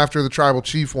come after the Tribal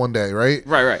Chief one day, right?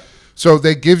 Right. So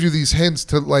they give you these hints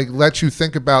to like let you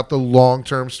think about the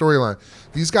long-term storyline.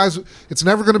 These guys, it's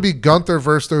never going to be Gunther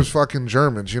versus those fucking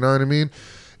Germans. You know what I mean?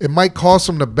 It might cost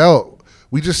him the belt.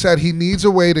 We just said he needs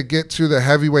a way to get to the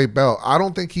heavyweight belt. I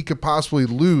don't think he could possibly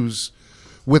lose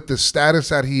with the status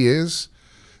that he is.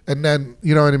 And then,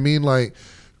 you know what I mean? Like,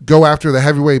 go after the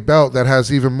heavyweight belt that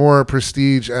has even more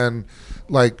prestige and,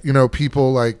 like, you know,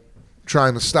 people, like,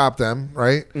 trying to stop them,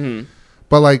 right? Mm-hmm.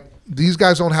 But, like, these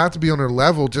guys don't have to be on their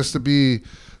level just to be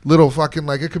little fucking,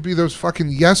 like, it could be those fucking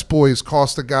yes boys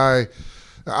cost a guy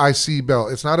the IC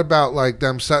belt. It's not about, like,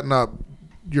 them setting up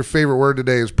your favorite word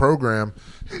today is program.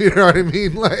 You know what I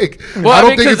mean? Like, Well, I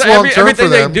don't think it's long term for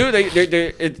them. Everything they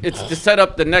do, it's to set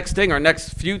up the next thing or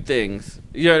next few things.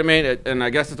 You know what I mean? And I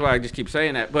guess that's why I just keep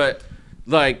saying that. But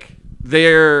like,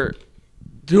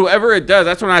 whoever it does,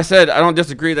 that's when I said I don't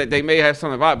disagree that they may have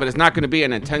something about it, but it's not going to be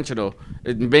an intentional.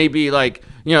 It may be like,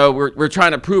 you know, we're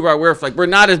trying to prove our worth. Like, we're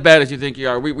not as bad as you think you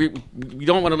are. We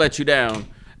don't want to let you down.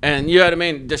 And you know what I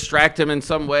mean? Distract him in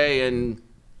some way and.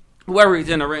 Whoever he's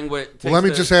in the ring with. Well, let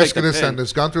me just ask you this then.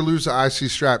 Does Gunther lose the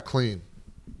IC strap clean?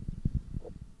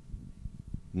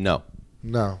 No.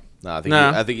 No. I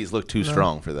think he's looked too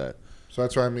strong for that. So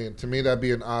that's what I mean. To me, that'd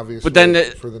be an obvious but then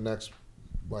for the next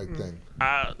thing.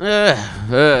 I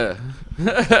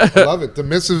love it. The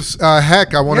missives,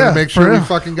 heck, I wanted to make sure we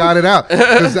fucking got it out.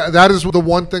 Because that is the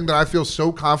one thing that I feel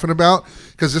so confident about.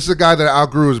 Because this is a guy that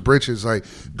outgrew his britches. Like,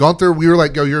 Gunther, we were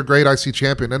like, yo, you're a great IC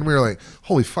champion. Then we were like,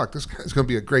 holy fuck, this guy's going to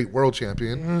be a great world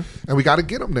champion. Mm-hmm. And we got to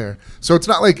get him there. So it's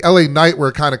not like LA Knight where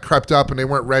it kind of crept up and they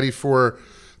weren't ready for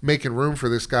making room for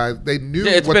this guy. They knew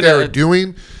what they were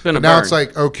doing. But now it's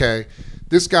like, okay,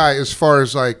 this guy, as far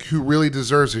as like who really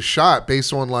deserves a shot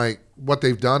based on like what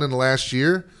they've done in the last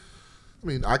year, I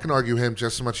mean, I can argue him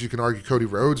just as much as you can argue Cody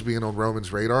Rhodes being on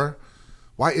Roman's radar.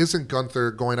 Why isn't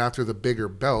Gunther going after the bigger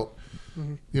belt?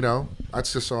 Mm-hmm. You know,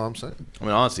 that's just all I'm saying. I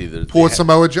mean, honestly, poor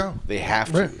Samoa Joe. They have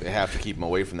to. They have to keep him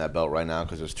away from that belt right now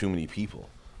because there's too many people.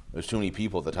 There's too many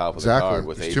people at the top of the card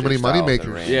with AJ too many Styles money makers.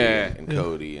 and Randy and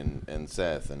Cody and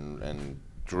Seth and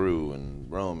Drew and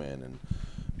Roman and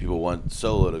people want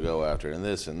Solo to go after and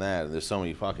this and that. And there's so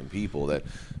many fucking people that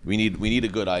we need a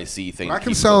good IC thing. I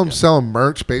can sell him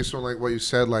merch based on like what you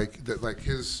said. Like that, like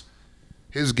his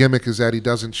gimmick is that he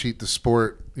doesn't cheat the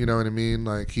sport. You know what I mean?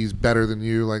 Like he's better than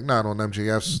you. Like not on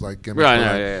MJF's like gimmick.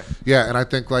 Right, yeah. And I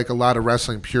think like a lot of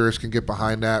wrestling purists can get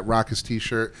behind that. Rock his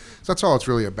T-shirt. So that's all it's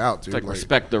really about, dude. It's like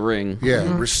respect the ring.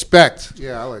 Yeah, respect.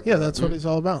 Yeah, I like. Yeah, that's what he's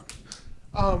all about.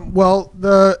 Well,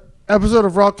 the episode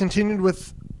of Raw continued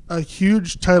with a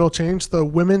huge title change. The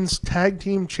women's tag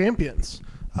team champions.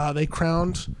 They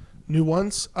crowned new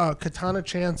ones. Katana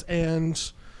Chance and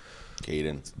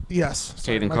Caden. Yes.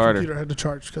 Caden my Carter. computer had to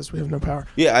charge because we have no power.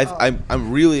 Yeah,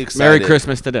 I'm really excited. Merry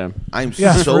Christmas to them. I'm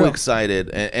so excited,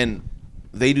 and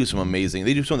they do some of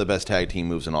the best tag team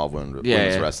moves in all of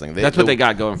women's wrestling. That's what they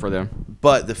got going for them.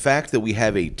 But the fact that we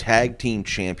have a tag team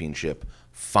championship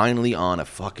finally on a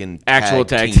fucking actual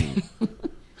tag team.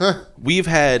 We've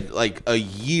had like a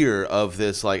year of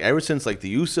this, like ever since like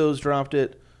the Usos dropped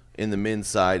it in the men's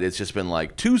side, it's just been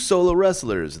like two solo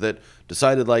wrestlers that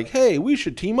decided like, hey, we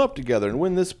should team up together and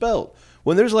win this belt.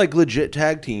 When there's like legit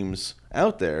tag teams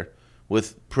out there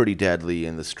with Pretty Deadly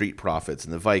and the Street Profits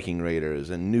and the Viking Raiders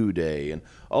and New Day and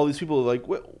all these people are like,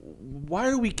 why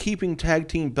are we keeping tag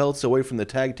team belts away from the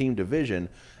tag team division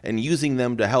and using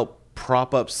them to help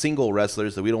prop up single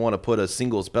wrestlers that we don't want to put a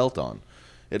singles belt on?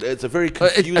 It's a very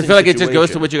confusing I feel like situation. it just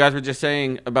goes to what you guys were just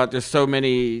saying about there's so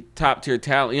many top tier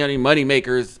talent, you know, any money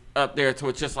makers up there, so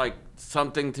it's just like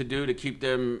something to do to keep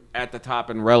them at the top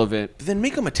and relevant. Then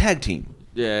make them a tag team.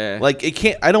 Yeah. Like it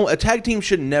can't. A tag team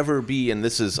should never be, and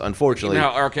this is unfortunately You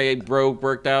know how RK Bro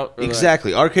worked out.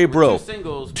 Exactly, RK Bro.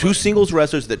 Two singles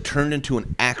wrestlers that turned into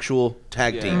an actual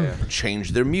tag team. Yeah.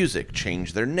 Changed their music,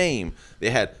 changed their name. They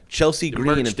had Chelsea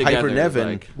Green and together, Piper Niven.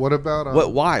 like- What about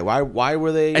What? Why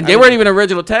were they? And they weren't even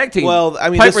original tag team. Well, I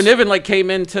mean, Piper Niven like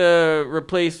came in to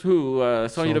replace who?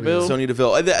 Sonya Deville. Sonya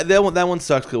Deville. That one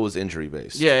sucks because it was injury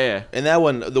based. Yeah. And that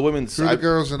one, the women's who are the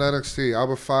girls in NXT?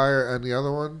 Alba Fire and the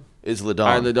other one. is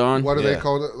Ladon. Ladon. What are they Yeah.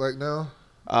 called like now?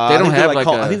 They don't have like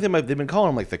I think they've been calling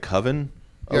them like the Coven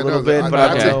a little bit. But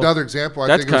that's okay. another example. I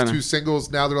That's think it was kinda- two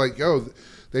singles. Now they're like, yo,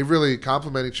 they really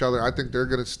complement each other. I think they're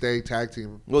going to stay tag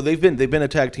team. Well, they've been a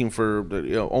tag team for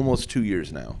almost 2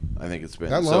 years now. I think it's been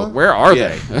That so. long? Where are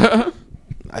Yeah. they?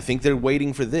 I think they're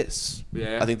waiting for this.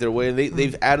 Yeah. I think they're waiting.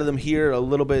 They've added them here, a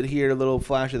little bit here, a little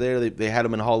flash of there. They had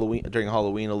them in Halloween during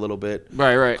Halloween a little bit.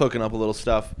 Right. Cooking up a little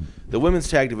stuff. The women's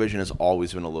tag division has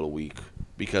always been a little weak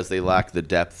because they lack the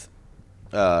depth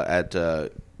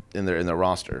in their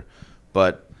roster.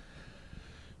 But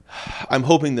I'm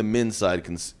hoping the men's side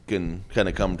can kind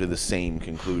of come to the same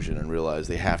conclusion and realize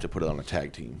they have to put it on a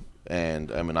tag team.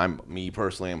 And I mean, I'm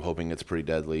hoping it's Pretty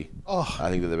Deadly. Oh. I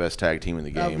think they're the best tag team in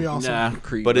the That'd game. be awesome. Nah,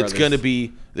 Creed But it's Brothers. going to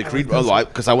be the Creed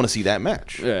because I want to see that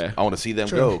match. Yeah. I want to see them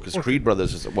True. go because Creed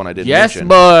Brothers is one I didn't Yes, mention.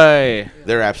 boy.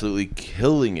 They're absolutely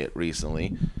killing it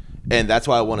recently, and that's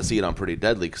why I want to see it on Pretty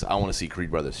Deadly because I want to see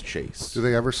Creed Brothers chase. Do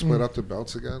they ever split up the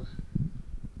belts again?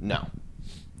 No.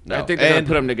 I think they're gonna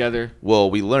put them together. Well,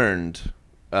 we learned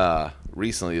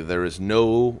recently there is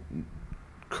no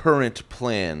current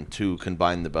plan to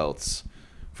combine the belts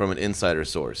from an insider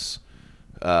source.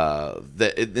 Now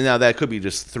that could be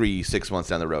just 3-6 months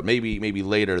down the road. Maybe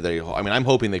later I'm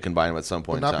hoping they combine them at some But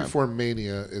point. not in time. before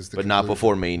Mania is the. But not conclusion.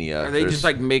 before Mania. Are they just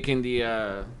like making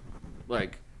the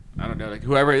like I don't know, like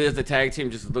whoever it is, the tag team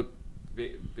just look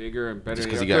bigger and better? Just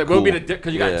 'cause Because you got cool.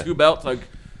 because you got Yeah. two belts. Like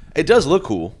It does look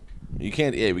cool. We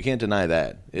can't deny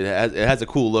that. It has a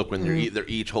cool look when they're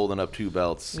each holding up two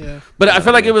belts. Yeah. But I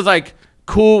feel like it was like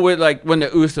cool with like when the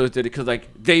Usos did it because like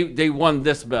they won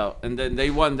this belt and then they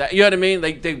won that. You know what I mean?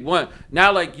 Like they won.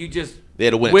 Now like you just They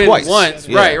had to win it twice. once,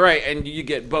 Yeah. right, and you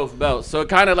get both belts. So it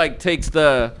kind of like takes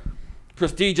the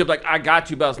prestige of like I got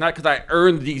two belts, not because I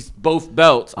earned these both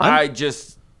belts. I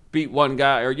just beat one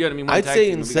guy, or you know what I mean? One I'd tag say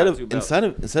team and we got two belts.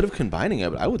 instead of combining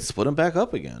it, I would split them back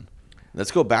up again. Let's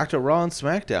go back to Raw and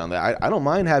SmackDown. I don't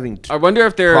mind having I wonder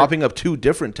if they're propping up two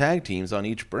different tag teams on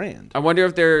each brand. I wonder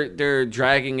if they're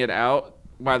dragging it out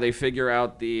while they figure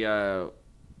out the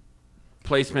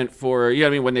placement for, you know what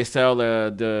I mean, when they sell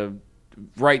the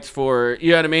rights for,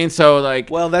 you know what I mean? So like,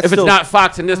 Well, that's if it's still- not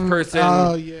Fox and this person,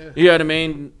 Oh, yeah. you know what I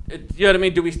mean? You know what I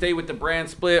mean? Do we stay with the brand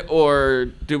split or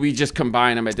do we just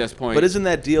combine them at this point? But isn't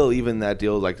that deal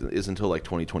like is until like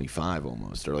 2025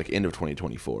 almost, or like end of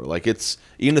 2024? Like it's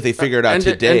even if they figure it out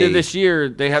today. End of this year,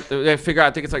 they figure out.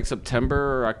 I think it's like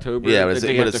September or October. Yeah, that but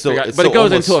they it's have to still- figure out- it's but it still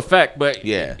goes almost- into effect. But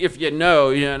Yeah. if you know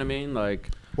what I mean, like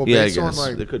Well, yeah, I based on guess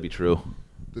like that could be true.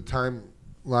 the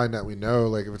timeline that we know,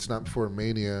 like if it's not before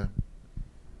Mania,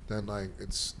 then like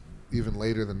it's even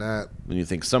later than that, When you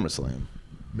think SummerSlam,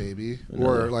 maybe.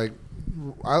 Another- Or like,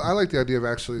 I like the idea of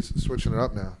actually switching it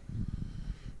up now,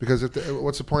 because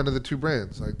what's the point of the two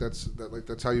brands? Like that's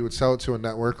how you would sell it to a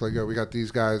network. Like, yo, we got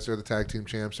these guys. They're the tag team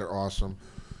champs. They're awesome.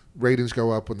 Ratings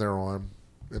go up when they're on,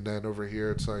 and then over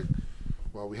here it's like,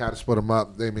 well, we had to split them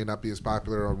up. They may not be as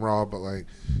popular on Raw, but like,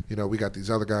 you know, we got these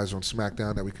other guys on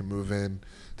SmackDown that we can move in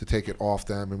to take it off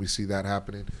them, and we see that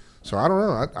happening. So I don't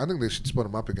know. I think they should split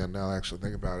them up again now. I actually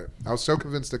think about it. I was so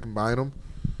convinced to combine them,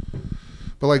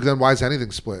 but like, then why is anything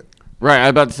split? right. I was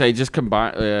about to say just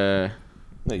combine.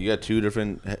 no, you got two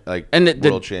different like And the-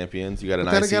 world champions. You got an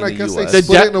But then IC again, I in the guess they US.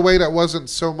 split it in a way that wasn't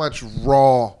so much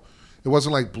Raw. It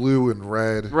wasn't like blue and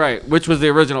red. Right, which was the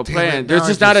original Damn plan. it, There's now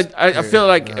just I not just- I feel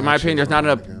like, yeah, in my I opinion, there's changed not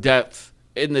my enough mind again. depth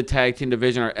in the tag team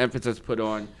division or emphasis put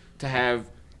on to have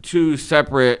two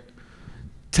separate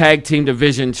tag team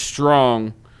divisions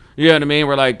strong. You know what I mean?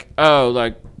 We're like, oh,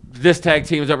 like this tag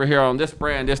team's over here on this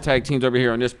brand, this tag team's over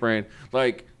here on this brand.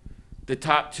 Like the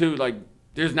top two, like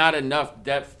there's not enough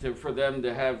depth for them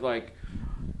to have like.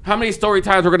 How many story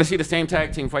times we're gonna see the same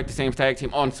tag team fight the same tag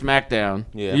team on SmackDown?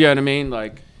 Yeah. You know what I mean?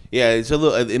 Like. Yeah, it's a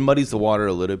little. It muddies the water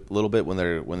a little bit when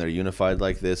they're unified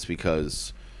like this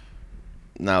because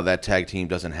now that tag team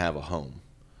doesn't have a home.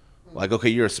 Like, okay,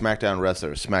 you're a SmackDown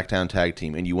wrestler, SmackDown tag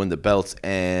team, and you win the belts,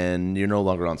 and you're no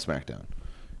longer on SmackDown.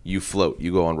 You float.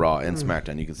 You go on Raw and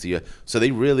SmackDown. You can see it. So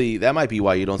that might be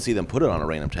why you don't see them put it on a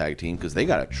random tag team because they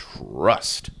gotta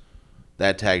trust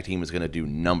that tag team is gonna do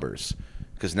numbers.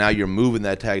 Because now you're moving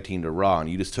that tag team to Raw, and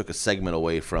you just took a segment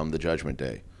away from the Judgment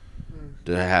Day.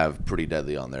 to have Pretty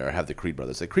Deadly on there or have the Creed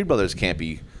brothers. The Creed brothers can't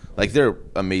be like they're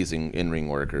amazing in-ring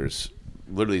workers.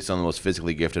 Literally some of the most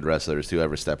physically gifted wrestlers to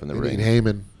ever step in the ring.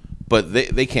 Heyman. But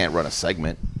they can't run a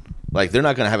segment. Like, they're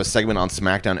not going to have a segment on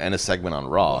SmackDown and a segment on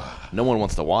Raw. No one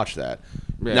wants to watch that.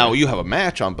 Yeah. Now, you have a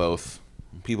match on both.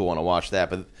 People want to watch that,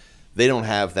 but they don't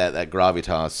have that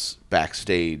gravitas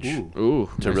backstage to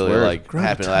really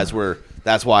happen.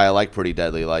 That's why I like Pretty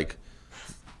Deadly. Like,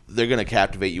 they're going to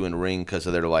captivate you in ring because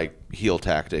of their like heel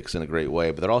tactics in a great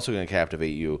way, but they're also going to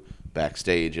captivate you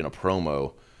backstage in a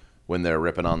promo when they're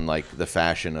ripping on like the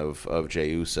fashion of Jey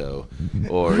Uso,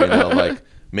 or like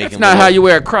making. That's not how you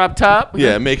wear a crop top.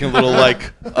 Yeah, making little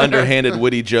like underhanded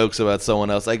witty jokes about someone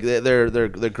else. Like they're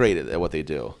great at what they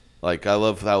do. Like I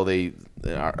love how they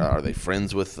are they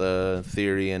friends with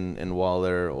Theory and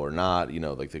Waller or not?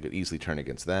 Like they could easily turn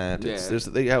against that. Yeah.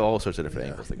 They have all sorts of different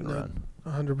angles they can run.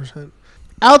 100%.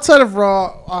 Outside of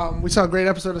Raw, we saw a great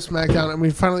episode of SmackDown, and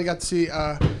we finally got to see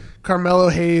Carmelo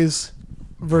Hayes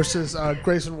versus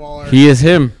Grayson Waller. He is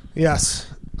him.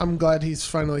 Yes. I'm glad he's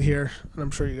finally here, and I'm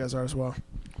sure you guys are as well.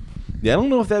 Yeah, I don't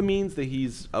know if that means that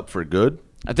he's up for good.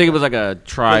 I think it was like a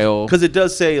trial. Because it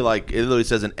does say, like, it literally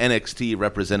says an NXT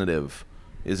representative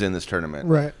is in this tournament.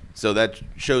 Right. So that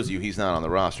shows you he's not on the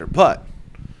roster. But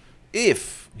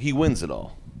if he wins it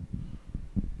all,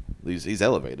 he's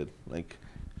elevated. Like,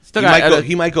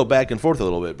 he might go back and forth a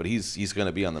little bit, but he's going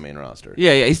to be on the main roster.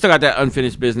 Yeah, he's still got that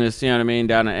unfinished business, you know what I mean,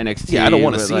 down at NXT. Yeah, I don't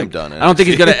want to see him done. I don't think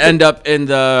he's going to end up in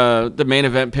the main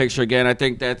event picture again. I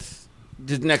think that's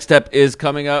his next step is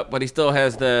coming up, but he still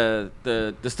has the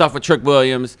stuff with Trick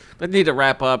Williams. They need to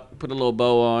wrap up, put a little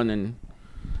bow on, and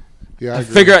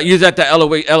use that to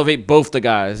elevate both the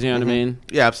guys. You know what I mean?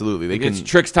 Yeah, absolutely. It's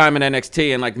Trick's time in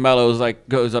NXT, and like Melo's like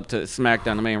goes up to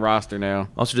SmackDown, the main roster now.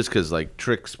 Also, just because like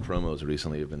Trick's promos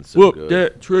recently have been so good.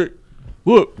 That Trick.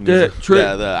 Whoop that Trick.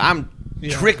 I'm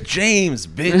Trick James,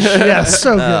 bitch. Yeah,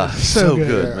 so good, so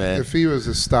good, man. If he was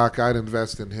a stock, I'd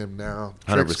invest in him now.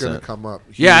 100%. Trick's gonna come up.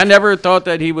 Huge. Yeah, I never thought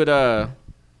that he would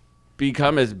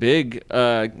become as big,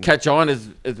 catch on as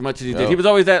much as he did. He was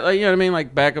always that, like, you know what I mean,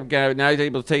 like backup guy. Now he's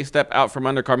able to take a step out from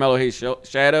under Carmelo Hayes'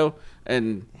 shadow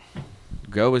and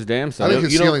go his damn self. I think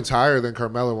his ceiling's higher than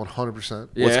Carmelo, 100%. Well,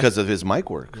 it's because of his mic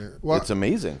work. Yeah. Well, it's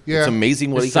amazing. Yeah. It's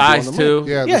amazing what his he can do size on the too. mic.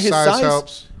 Yeah, His size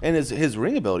helps. And his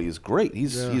ring ability is great.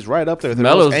 He's right up there with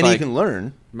Melo's and like, he can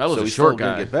learn. Melo's so a he's short still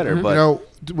gonna guy. get better. Mm-hmm.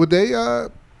 But Would they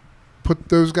put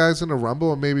those guys in a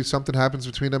Rumble and maybe something happens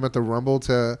between them at the Rumble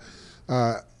to,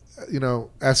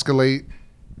 escalate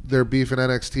their beef in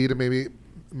NXT to maybe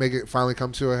make it finally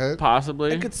come to a head?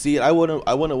 Possibly. I could see it. I wouldn't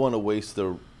want to waste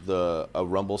a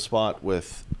Rumble spot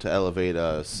to elevate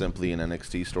simply an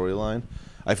NXT storyline.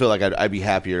 I feel like I'd be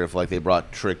happier if like they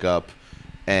brought Trick up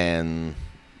and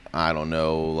I don't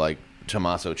know, like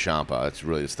Tommaso Ciampa. It's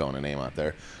really just throwing a name out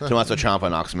there. Tommaso Ciampa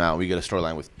knocks him out. We get a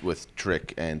storyline with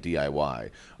Trick and DIY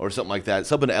or something like that.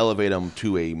 Something to elevate them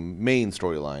to a main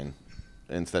storyline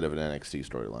instead of an NXT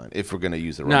storyline. If we're gonna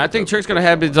use it. No, I think Trick's gonna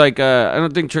have his like. I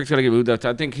don't think Trick's gonna get moved up.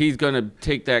 I think he's gonna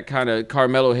take that kind of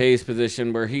Carmelo Hayes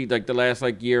position where he like the last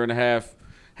like year and a half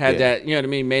had that, you know what I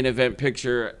mean, main event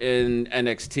picture in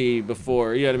NXT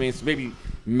before. You know what I mean? So maybe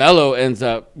Melo ends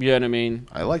up. You know what I mean?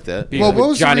 I like that. Being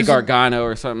like Johnny Gargano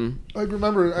or something. I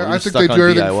remember. I think they do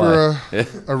everything for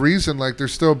a reason. Like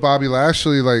there's still Bobby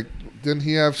Lashley. Like didn't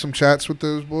he have some chats with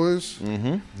those boys?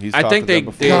 Mm-hmm. I think they.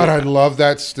 God, I love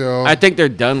that still. I think they're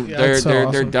done. Yeah, they're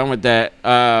awesome. done with that.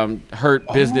 Hurt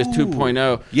Business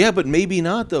 2.0. Yeah, but maybe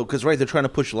not though, because they're trying to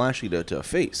push Lashley to a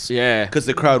face. Yeah, because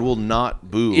the crowd will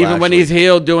not boo. Even when Lashley. he's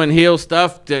heel doing heel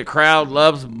stuff, the crowd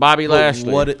loves Bobby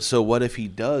Lashley. What if he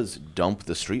does dump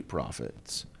the Street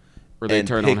Profits Or they and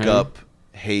turn pick on him? up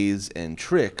Hayes and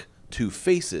Trick, two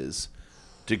faces,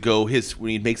 to go when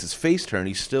he makes his face turn,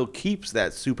 he still keeps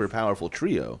that super powerful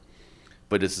trio,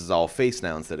 but this is all face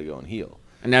now instead of going heel.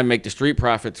 And that make the Street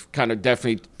Profits kind of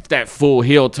definitely that full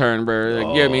heel turn where,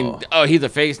 like, yeah, I mean, he's a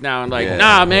face now, and like,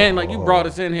 nah, man, like you brought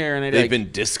us in here, and they've like,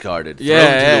 been discarded, thrown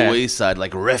Yeah. to the wayside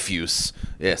like refuse.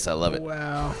 Yes, I love it.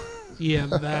 Wow. Yeah,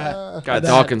 that. got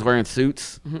Dawkins wearing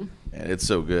suits. Man, it's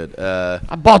so good.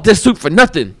 I bought this suit for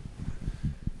nothing.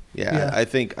 Yeah. I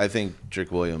think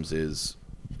Trick Williams is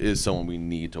someone we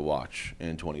need to watch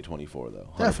in 2024 though.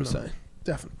 100%.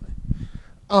 Definitely.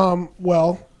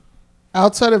 Well,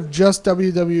 outside of just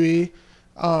WWE,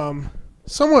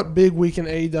 somewhat big week in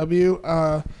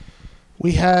AEW.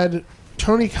 We had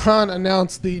Tony Khan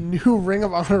announce the new Ring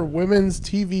of Honor Women's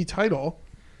TV title.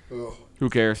 Who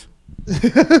cares?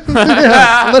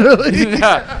 Yeah, literally.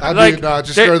 I mean,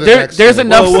 just go to the next there's thing.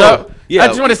 enough stuff. Yeah. I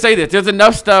just want to say this. There's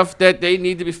enough stuff that they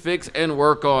need to be fixed and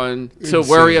work on to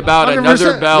worry about 100%.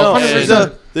 another belt. No,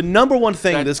 and the number one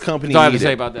thing that- this company that's all I have to needed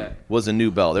say about that. was a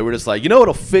new belt. They were just like, you know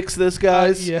what'll fix this,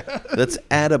 guys? Yeah. Let's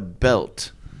add a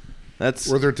belt. That's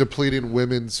Where they're depleting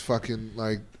women's fucking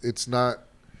like it's not.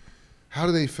 How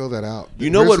do they fill that out? you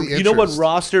know Where's what the you know what interest?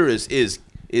 roster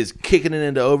is kicking it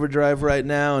into overdrive right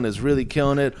now and is really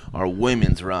killing it. Our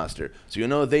women's roster. So you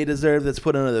know what they deserve? That's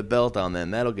put another belt on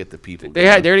them. That'll get the people. They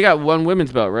already got one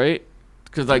women's belt, right?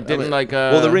 Because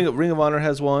well, the Ring of Honor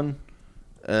has one,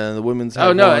 and the women's. Have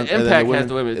Oh no, one, and then Impact women- has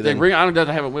the women's. and The then- Ring of Honor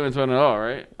doesn't have a women's one at all,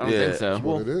 right? I don't Yeah. think so. That's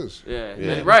what it is. Yeah.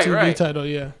 Yeah. Right, TV right. title,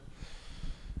 yeah.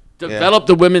 Develop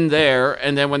the women there,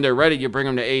 and then when they're ready, you bring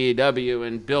them to AEW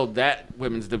and build that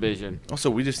women's division.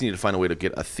 Also, we just need to find a way to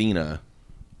get Athena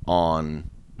on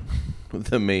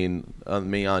the main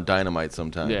on Dynamite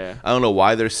sometime. Yeah. I don't know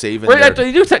why they're saving. Right,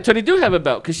 their- so they do have a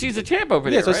belt because she's a champ over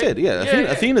there. Yeah, that's what I right? said,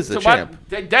 yeah. Athena's the so champ.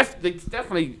 It's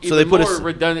definitely So even they put more us-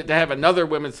 redundant to have another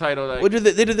women's title. Like, Well,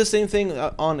 they did the same thing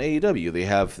on AEW. They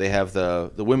have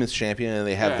the women's champion and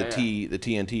they have the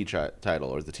TNT title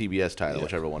or the TBS title,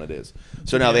 whichever one it is.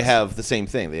 So now they have the same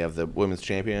thing. They have the women's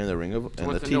champion and the ring of and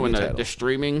what's the the new TV one? title. The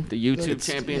streaming, the YouTube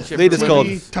championship. They just for called-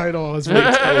 women? TV title is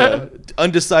way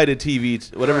Undecided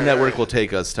TV, whatever network will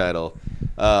take us title.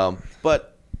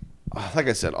 But like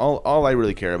I said, all I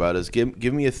really care about is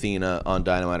give me Athena on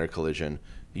Dynamite or Collision.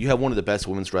 You have one of the best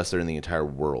women's wrestlers in the entire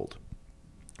world.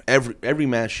 Every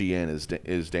match she in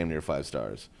is damn near 5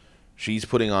 stars. She's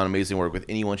putting on amazing work with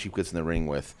anyone she gets in the ring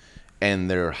with, and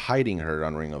they're hiding her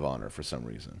on Ring of Honor for some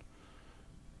reason.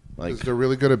 Like, Because they're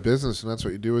really good at business, and that's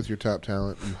what you do with your top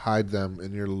talent. You hide them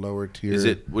in your lower tier. is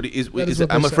it? That is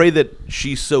I'm what they afraid that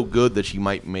she's so good that she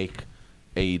might make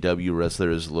AEW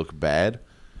wrestlers look bad,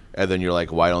 and then you're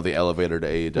like, why don't they elevate her to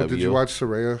AEW? Well, did you watch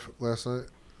Saraya last night?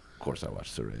 Of course, I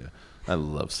watched Saraya. I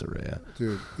love Saraya.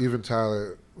 Dude, even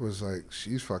Tyler was like,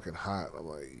 she's fucking hot. I'm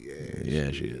like,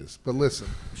 Yeah, she is. But listen,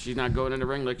 She's not going in the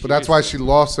ring like. but that's why she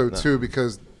lost though too,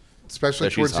 because especially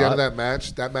That she's towards the end of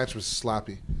hot? that match was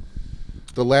sloppy.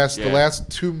 The last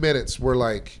 2 minutes were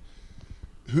like,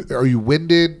 are you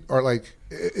winded or like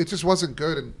it just wasn't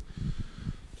good, and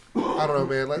I don't know,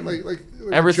 man. Like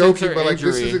Ever I'm joking, since her but like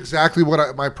this injury. is exactly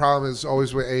what my problem is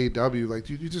always with AEW. Like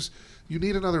you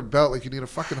need another belt. Like you need a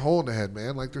fucking hole in the head,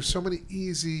 man. Like there's so many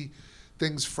easy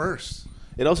things first.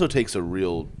 It also takes a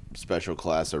real special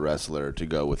class of wrestler to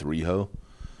go with Riho,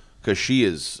 because she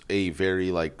is a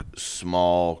very like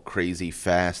small, crazy,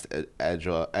 fast,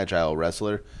 agile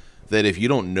wrestler. That if you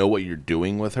don't know what you're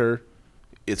doing with her,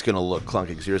 it's gonna look clunky.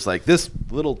 Because you're just like, this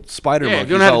little spider Yeah, if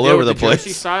monkey's you don't have to all deal over with the Joshi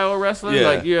place. style wrestling, Yeah.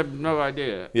 like you have no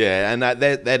idea. Yeah, and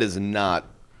that is not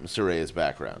Saraya's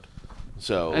background.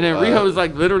 So And then Riho's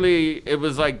like literally, it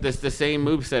was like the same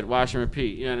moveset, wash and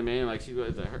repeat. You know what I mean? Like she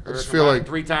was her just feel like-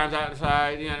 3 times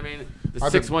outside. You know what I mean? The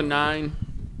I've been- 619.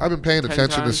 I've been paying 10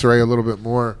 attention times. to Saraya a little bit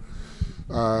more.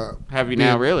 Have you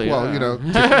now, really? Well, Yeah. you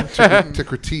know, to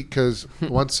critique, because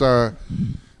once I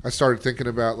started thinking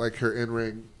about like her in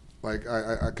ring, like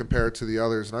I compare it to the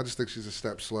others, and I just think she's a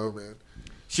step slow, man.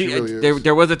 She really is.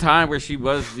 There was a time where she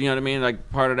was, you know what I mean,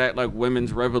 like part of that like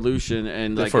women's revolution,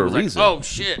 and like for it was a like, reason. oh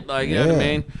shit, like you know what I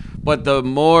Yeah. mean. But the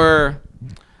more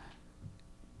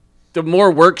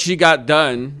work she got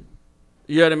done,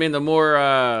 you know what I mean. The more,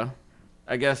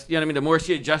 I guess, you know what I mean. The more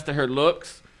she adjusted her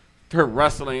looks, her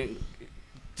wrestling,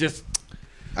 just.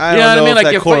 I You know don't what I mean? if Like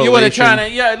that if you want to correlation- try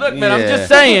to, yeah. Look, man, I'm Yeah. just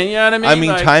saying. You know what I mean? I mean,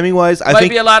 Like, timing wise, I might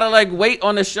think be a lot of like weight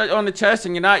on the on the chest,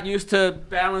 and you're not used to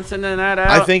balancing that out.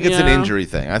 I think it's you an know? injury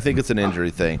thing. I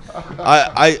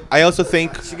also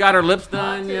think She got her lips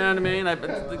done. You know what I mean?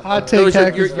 Like, Hot throws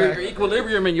take your, hack is your back.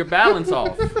 equilibrium and your balance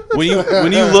off. when you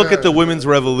look at the women's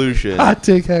revolution, Hot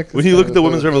take heck. when you look at the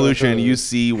women's revolution, you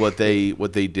see what they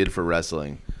did for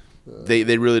wrestling.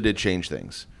 They really did change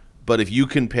things. But if you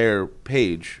compare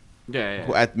Paige, Yeah,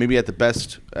 who yeah. at the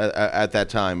best at that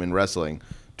time in wrestling,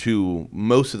 to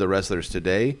most of the wrestlers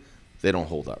today, they don't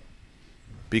hold up,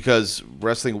 because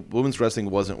women's wrestling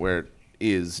wasn't where it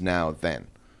is now. Then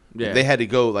Yeah. they had to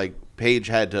go, like Paige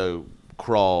had to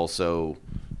crawl so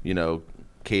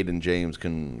Kate and James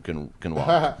can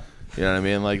walk. You know what I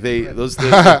mean? Like those.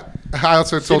 I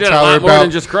also told did a Tyler lot more about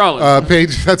than just crawling.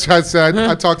 Paige. That's what I said.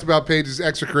 I talked about Paige's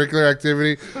extracurricular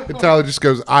activity, and Tyler just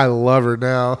goes, "I love her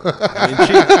now."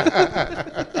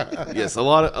 Yes, a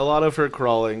lot of her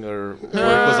crawling or work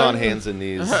was on hands and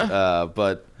knees,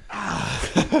 but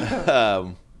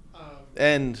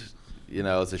and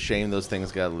it's a shame those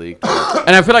things got leaked.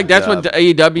 And I feel like that's what the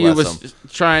AEW Bless was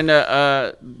trying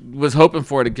to was hoping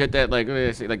for, to get that like what did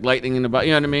I say, like lightning in the bottle.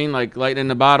 You know what I mean? Like lightning in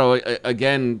the bottle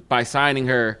again by signing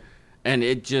her, and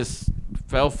it just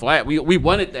fell flat. We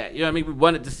wanted that. You know what I mean? We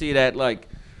wanted to see that like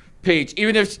Paige,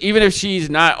 even if she's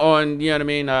not on, you know what I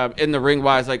mean, in the ring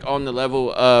wise, like on the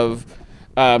level of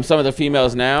some of the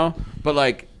females now, but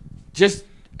like just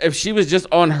if she was just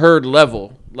on her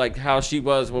level, like how she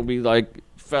was when we like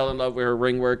fell in love with her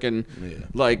ring work, and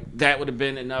like that would have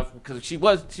been enough because she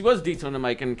was decent on the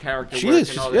mic and character work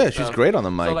and all that stuff. She's great on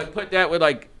the mic. So like put that with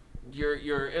like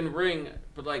you're in the ring,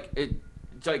 but like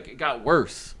it's like it got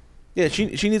worse. Yeah, she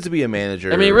needs to be a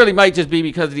manager. I mean, it really might just be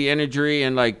because of the imagery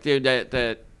and like dude,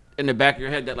 that in the back of your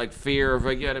head, that like fear of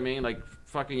like, you know what I mean, like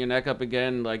fucking your neck up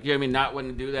again, like, you know what I mean, not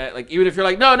wanting to do that. Like even if you're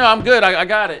like, no, I'm good, I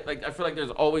got it. Like I feel like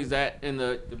there's always that in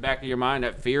the back of your mind,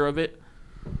 that fear of it.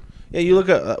 Yeah, you look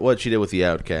at what she did with the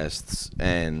Outcasts,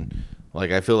 and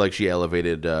like I feel like she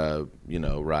elevated,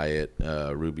 Riot,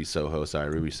 Ruby Soho,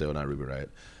 not Ruby Riot,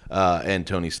 and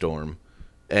Toni Storm,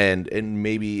 and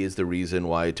maybe is the reason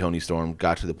why Toni Storm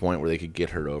got to the point where they could get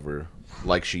her over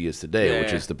like she is today,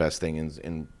 which is the best thing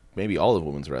in maybe all of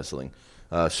women's wrestling,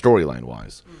 storyline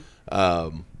wise.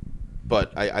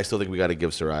 But I still think we got to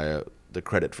give Saraya the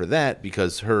credit for that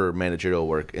because her managerial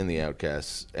work in the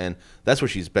Outcasts, and that's where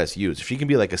she's best used. If she can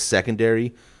be like a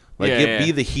secondary,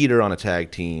 be the heater on a tag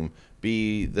team,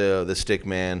 be the stick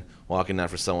man walking out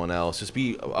for someone else, just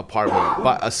be a part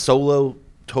of a solo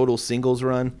total singles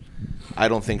run. I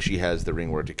don't think she has the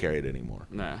ring work to carry it anymore.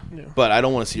 Nah. Yeah. But I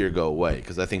don't want to see her go away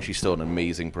because I think she's still an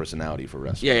amazing personality for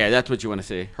wrestling. Yeah, that's what you want to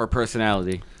see. Her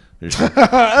personality.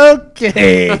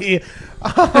 Okay.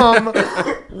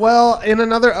 Well, in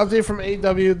another update from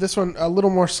AEW, this one a little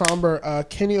more somber.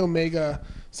 Kenny Omega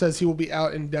says he will be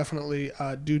out indefinitely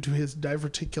due to his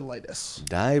diverticulitis.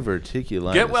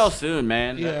 Get well soon,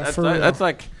 man. Yeah, that's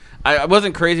like I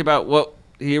wasn't crazy about what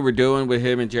he were doing with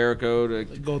him and Jericho. The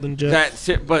Golden Jets. That's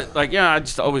it. But like, yeah, I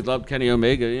just always loved Kenny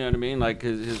Omega. You know what I mean? Like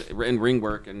his in ring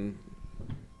work, and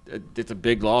it's a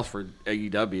big loss for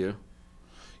AEW.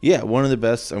 Yeah, one of the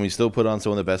best. I mean, still put on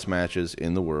some of the best matches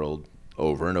in the world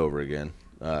over and over again.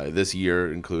 This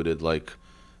year included like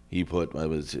he put in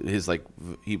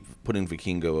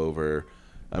Vikingo over.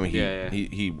 I mean,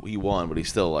 he won, but he's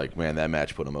still like, man, that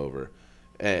match put him over.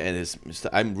 And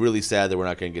I'm really sad that we're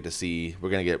not going to get to see. We're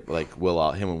going to get like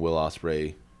him and Will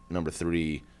Ospreay number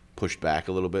 3 pushed back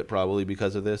a little bit probably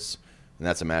because of this. And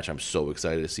that's a match I'm so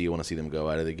excited to see. I want to see them go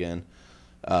at it again.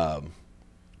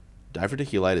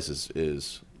 Diverticulitis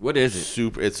is what is it?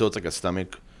 Super. It's like a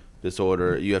stomach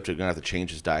disorder. You're gonna have to change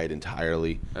his diet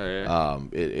entirely. Oh, yeah.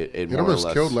 It almost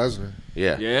killed Lesnar.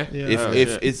 Yeah.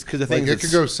 If it's because the thing it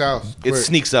could go south. It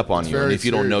sneaks up on you, and if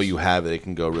you don't know serious. you have it, it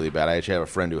can go really bad. I actually have a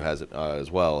friend who has it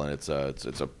as well, and it's a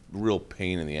real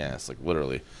pain in the ass, like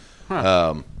literally.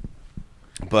 Huh.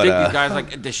 But I think these guys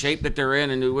like the shape that they're in,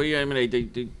 and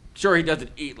they sure he doesn't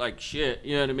eat like shit.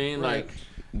 You know what I mean? Right. Like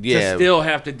yeah, to still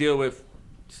have to deal with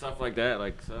stuff like that,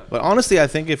 like. Sucks. But honestly, I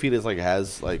think if he just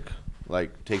has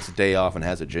takes a day off and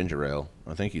has a ginger ale,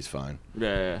 I think he's fine.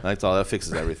 Yeah. That's all. That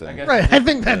fixes everything. Right. I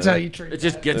think that's how you treat it.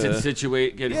 Just gets it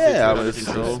situated.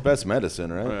 It's best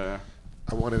medicine, right?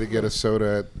 I wanted to get a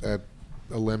soda at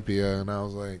Olympia, and I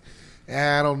was like,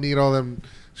 I don't need all them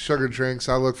sugar drinks.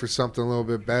 I'll look for something a little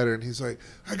bit better. And he's like,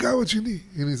 I got what you need.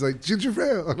 And he's like, ginger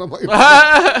ale. And I'm like,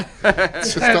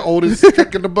 it's just the oldest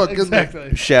trick in the book, isn't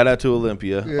it? Shout out to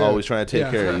Olympia. Yeah. Always trying to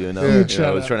take care of you.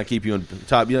 Always trying to keep you on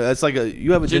top. That's like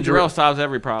you have a ginger ale solves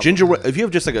every problem. If you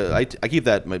have just I keep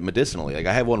that medicinally. Like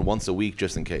I have one once a week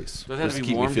just in case. Does it have just to be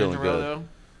keep warm me feeling ginger ale, good. though?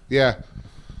 Yeah.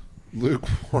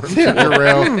 Lukewarm ginger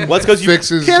ale. Well, it's because you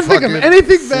fixes can't think of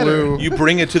anything better. You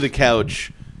bring it to the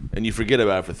couch and you forget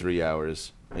about it for 3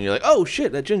 hours. And you're like, oh,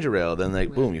 shit, that ginger ale. Then,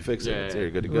 boom, you fix it. It's there,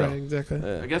 you're good to go. Right, exactly.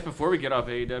 Yeah. I guess before we get off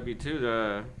AEW,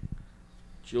 too,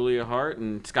 Julia Hart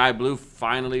and Sky Blue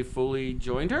finally fully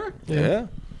joined her? Yeah.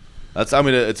 It's a...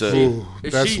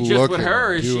 Is she just with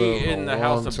her, or is she in the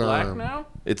House of Black now?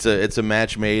 It's a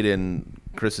match made in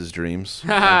Chris's dreams.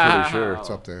 I'm pretty sure. It's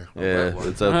up there. Yeah,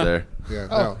 it's up there. Yeah,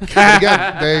 no. But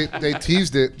again, they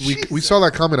teased it. We saw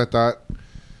that coming, I thought.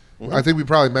 Mm-hmm. I think we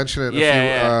probably mentioned it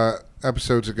a few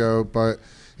episodes ago, but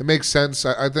it makes sense.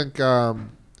 I think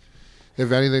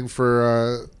if anything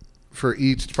for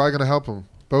each, it's probably going to help them,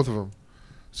 both of them.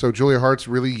 So Julia Hart's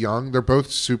really young. They're both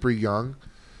super young.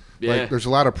 Yeah. Like there's a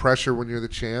lot of pressure when you're the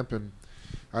champ, and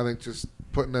I think just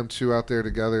putting them two out there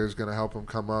together is going to help them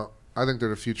come up. I think they're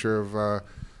the future of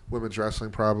women's wrestling.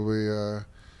 Probably,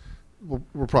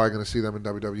 we're probably going to see them in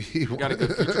WWE. We got a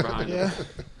good future behind them.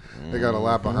 They got a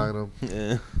lot behind them.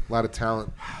 Yeah. A lot of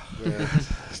talent. Yeah.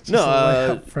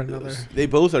 No, they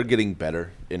both are getting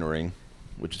better in ring,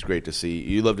 which is great to see.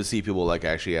 You love to see people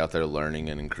actually out there learning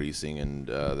and increasing and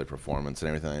their performance and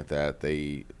everything like that.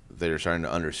 they're starting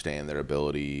to understand their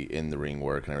ability in the ring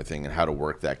work and everything, and how to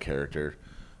work that character.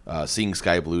 Seeing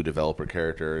Sky Blue develop her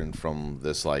character, and from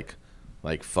this like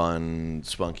fun,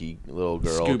 spunky little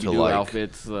girl Scooby-Doo to like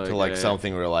outfits, to like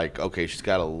something where like, okay, she's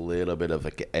got a little bit of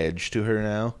like edge to her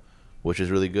now, which is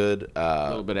really good. A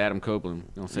little bit of Adam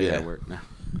Copeland. Don't say that word. No.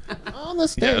 On the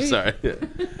stage. Yeah, sorry.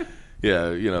 Yeah,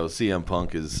 CM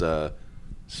Punk is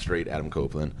straight Adam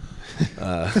Copeland.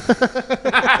 I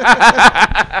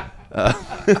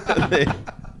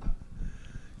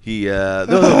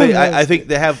think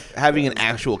having an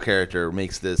actual character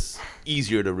makes this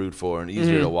easier to root for and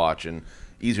easier to watch and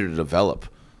easier to develop.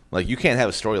 Like, you can't have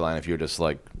a storyline if you're just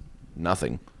like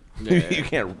nothing. Yeah. You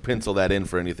can't pencil that in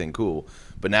for anything cool.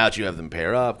 But now that you have them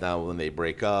pair up, now when they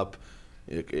break up,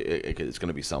 it's going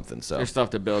to be something. So there's stuff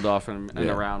to build off and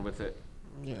around with it.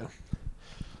 Yeah.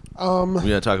 We going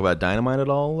to talk about Dynamite at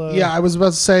all? Yeah, I was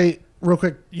about to say real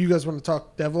quick. You guys want to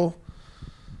talk Devil?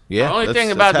 Yeah. The only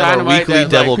thing about Dynamite that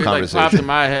Devil like popped in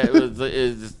my head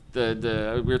is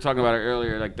the we were talking about it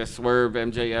earlier, like the Swerve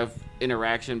MJF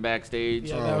interaction backstage.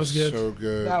 Yeah, that was good. So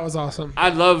good. That was awesome. I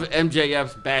love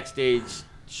MJF's backstage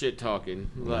shit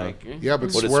talking. Like, yeah,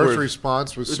 but What is Swerve's Swerve?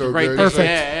 response was so right good. there. Perfect.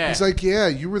 Yeah. He's like, "Yeah,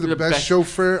 you were the best best.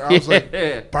 chauffeur." I was like,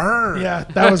 "Burn." Yeah,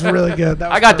 that was really good. That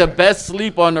was I got the perfect. best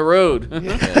sleep on the road.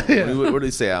 Yeah. What did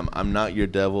he say? I'm not your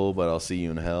devil, but I'll see you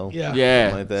in hell. Yeah. Yeah.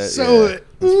 Something like that. So, yeah.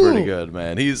 It's pretty ooh. good,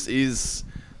 man. He's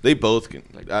they both can.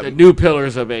 The new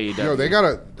pillars of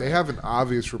AEW. They have an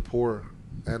obvious rapport,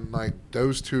 and like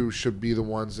those two should be the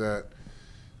ones that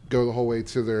go the whole way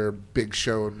to their big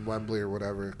show in Wembley or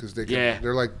whatever, because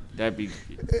they're like, That'd be.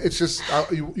 it's just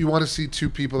you want to see two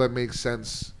people that make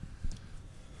sense.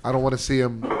 I don't want to see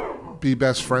them be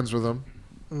best friends with them.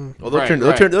 Well,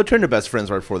 they'll turn to best friends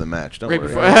right before the match. Don't Right worry.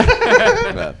 before.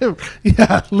 Yeah. Yeah,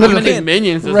 How literally. many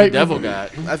minions does Right. the devil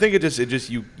got? I think it just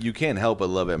you can't help but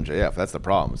love MJF. That's the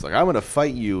problem. It's like, I'm gonna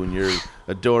fight you and you're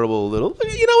adorable little.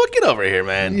 You know what? Get over here,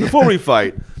 man. Before we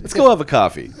fight, let's go have a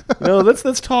coffee.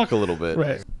 Let's talk a little bit.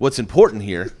 Right. What's important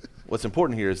here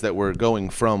is that we're going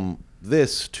from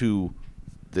this to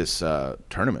this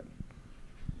tournament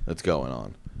that's going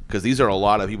on, because these are a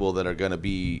lot of people that are going to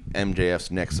be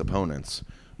MJF's next opponents.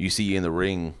 You see in the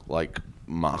ring, like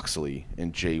Moxley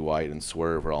and Jay White and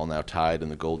Swerve are all now tied in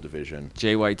the gold division.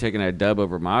 Jay White taking a dub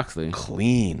over Moxley.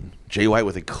 Clean. Jay White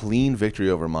with a clean victory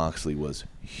over Moxley was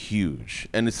huge.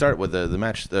 And it started with the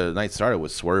match. The night started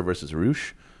with Swerve versus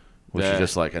Roosh, which is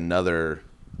just like another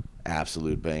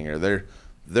absolute banger. They're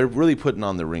really putting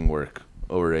on the ring work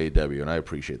over AEW, and I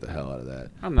appreciate the hell out of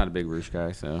that. I'm not a big Roosh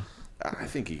guy, so. I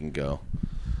think he can go.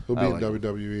 He'll be I in like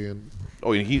WWE and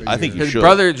I think he His should.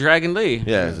 brother, Dragon Lee.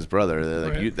 Yeah, it's his brother.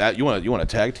 They're like, you want a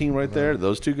tag team right there?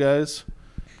 Those two guys.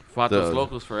 Fought those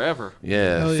locals forever.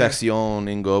 Yeah, Hell yeah. Facción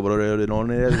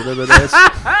Ingobernables, whatever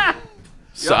that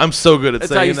is. So I'm so good at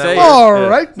That's how saying you that. say it. All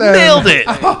right, then. Nailed it.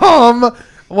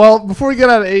 Well, before we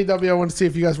get out of AEW, I want to see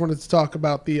if you guys wanted to talk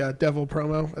about the Devil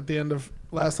promo at the end of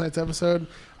last night's episode.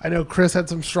 I know Chris had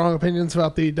some strong opinions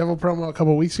about the Devil promo a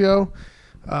couple weeks ago.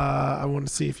 I want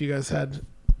to see if you guys had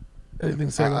anything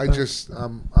to say about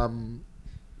that.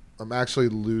 I'm actually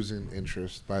losing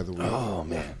interest by the way. Oh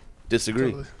man,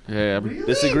 disagree. Totally. Yeah.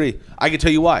 Disagree. I can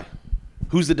tell you why.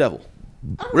 Who's the devil?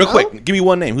 Real know. quick, give me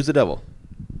one name. Who's the devil?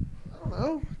 I don't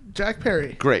know. Jack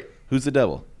Perry. Great. Who's the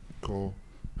devil? Cool.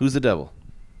 Who's the devil?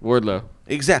 Wardlow.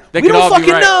 Exactly. They We could don't all be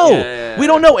fucking right. know. Yeah. We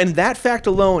don't know, and that fact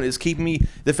alone is keeping me.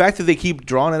 The fact that they keep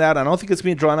drawing it out, I don't think it's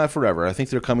being drawn out forever. I think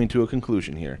they're coming to a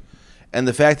conclusion here, and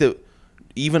the fact that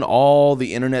even all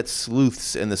the internet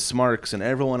sleuths and the smarks and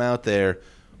everyone out there,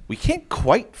 we can't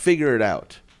quite figure it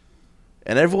out.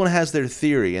 And everyone has their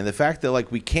theory. And the fact that,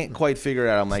 like, we can't quite figure it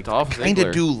out, I'm like, I Dolph kind Ziggler.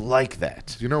 of do like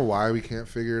that. Do you know why we can't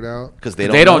figure it out? Because they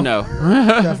They don't know.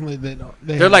 Definitely they don't.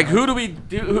 They're like, who do we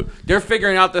do? They're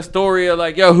figuring out the story of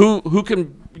like, yo, who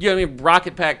can, you know what I mean,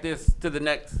 rocket pack this to the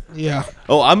next. Yeah.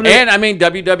 Oh, I'm going And I mean,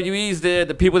 WWE's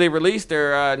the people they released,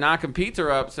 their non-competes are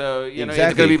up. So you know,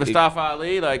 Exactly. it's gonna be Mustafa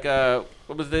Ali. Like,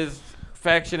 what was this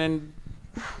faction in?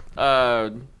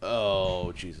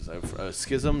 Oh, Jesus.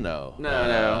 Schism? No.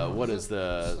 No. What is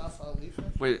the...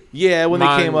 Wait, Yeah, when they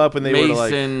came up and they were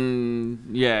like... Mason.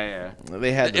 Yeah.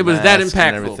 They had the It was that masks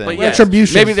and impactful. everything. But yeah,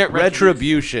 Retribution. maybe they're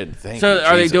Retribution. Thank So you,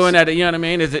 are they Jesus. doing that? You know what I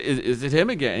mean? Is it him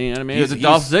again? You know what I mean? Is it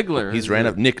Dolph Ziggler? He's ran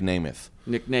up Nick Namath.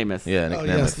 Nick Namath. Yeah, Nick Oh,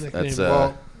 Namath. yes, Nick That's Namath.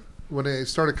 Well, when they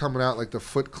started coming out like the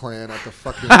Foot Clan at the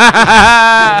fucking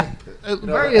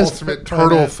ultimate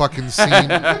turtle fucking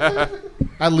scene.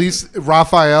 At least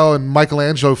Raphael and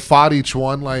Michelangelo fought each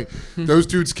one. Like those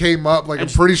dudes came up. Like I'm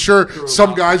pretty sure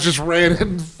some guys just ran in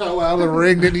and fell out of the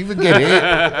ring, didn't even get hit.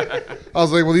 I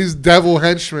was like, well, these devil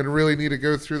henchmen really need to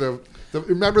go through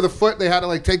Remember the foot? They had to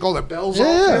like take all the bells off.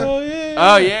 Oh yeah.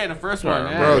 Oh yeah, the first one.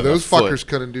 Yeah. Bro, those Foot. fuckers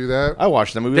couldn't do that. I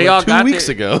watched that movie They all like got 2 weeks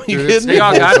there. ago. You Dude, kidding They me?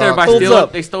 all got there by Holds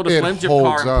up. they stole the It Slim Jim holds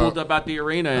car and up. pulled up out the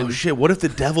arena. And Oh shit! What if the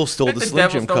devil stole the the Slim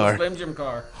devil Jim stole car? the Slim Jim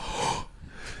car.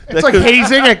 It's like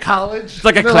hazing at college. It's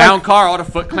like a They're clown car, all the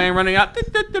Foot Clan running out.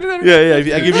 Yeah. I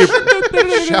give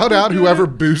you. Shout out whoever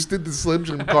boosted the Slim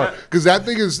Jim car because that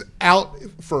thing is out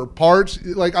for parts.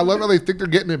 Like I love how they think they're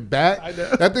getting it back. I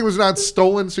know. That thing was not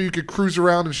stolen so you could cruise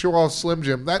around and show off Slim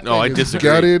Jim. That No, thing I is disagree.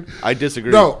 gutted. I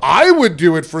disagree. No, I would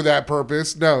do it for that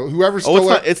purpose. No, whoever Oh,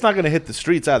 stole it's not going to hit the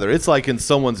streets either. It's like in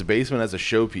someone's basement as a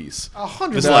showpiece.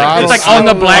 100. It's No, like- I it's don't- like I on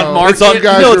the don't black know. market. It's on- You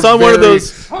guys no, it's are on one of very-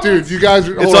 those- Dude, you guys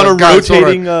are. It's hold on a guys, hold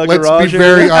rotating, Let's garage be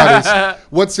very area. honest.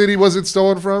 What city was it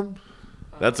stolen from?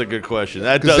 That's a good question.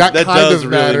 That 'Cause does that kind does of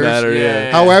really matters. matter. Yeah.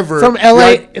 Yeah. However, From LA,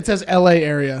 right- it says LA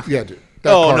area. yeah, dude.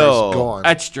 That Oh, car no. is gone.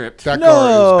 That's stripped. That No, car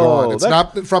is gone. It's that-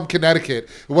 not from Connecticut.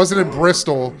 It wasn't in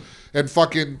Bristol. And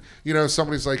fucking,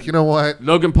 somebody's like, you know what?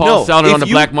 Logan Paul selling it if on the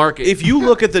you- black market. If you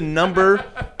look at the number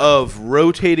of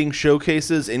rotating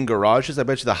showcases in garages, I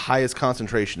bet you the highest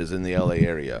concentration is in the LA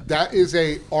area. That is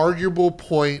a arguable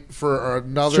point for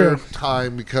another Sure.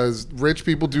 time because rich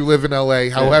people do live in LA.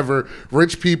 However,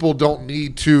 rich people don't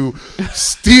need to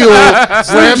steal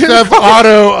Grand Theft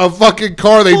Auto a fucking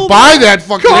car. They buy that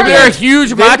fucking Maybe they're a thing.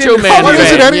 huge Macho Man What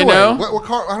is it fan, anyway? you know? What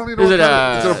car? I don't even know. Is What it,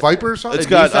 kind of- is it a Viper or something? It's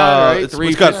got Nissan, right? it's got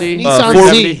 350?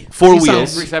 Nissan Z. four Nissan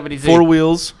wheels, 370Z. 4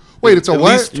 wheels. Wait, it's a At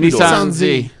what? least 2 Nissan doors. Nissan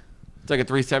Z. Z. It's like a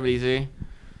 370Z.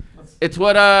 It's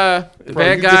what the Bro,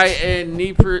 bad you guy just- in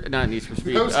Need for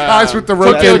Speed. Those guys with the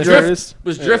Tokyo rotating Drift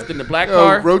was drifting the black Yo,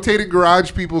 car. rotating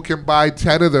garage people can buy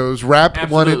 10 of those, wrap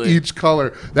one in Absolutely. each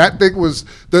color. That thing was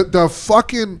the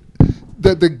fucking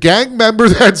the gang member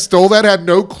that stole that had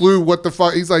no clue what the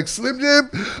fuck. He's like, Slim Jim,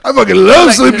 I fucking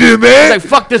love Slim Jim, He's man. like,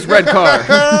 fuck this red car.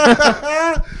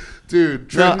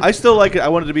 Dude, No, Trin- I still like it. I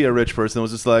wanted to be a rich person. I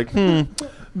was just like,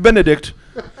 Benedict,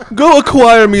 go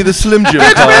acquire me the Slim Jim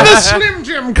car. the Slim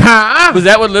Jim car. Was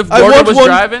that what Liv I Morgan want was one.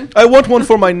 driving? I want one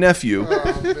for my nephew.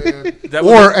 Oh, man. That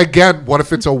Or again, what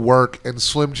if it's a work and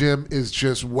Slim Jim is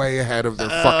just way ahead of their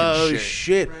fucking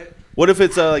shit? What if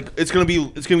it's it's gonna be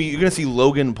you're gonna see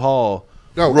Logan Paul.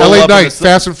 No, roll LA up in Knight, a Slim-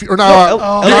 Fast and Furious. No,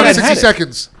 L.A. Knight had 60 it.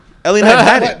 seconds. LA Knight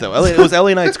had it though. It was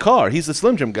LA Knight's car. He's the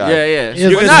Slim Jim guy. Yeah, yeah.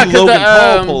 You're gonna Well, see 'cause Logan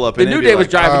Paul pull up The and New it'd be Day was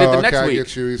like, driving it Oh, the okay, next I week.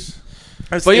 get you. He's-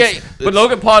 But yeah, but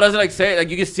Logan Paul doesn't like say it. Like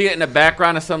you can see it in the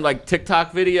background of some like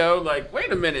TikTok video. Like,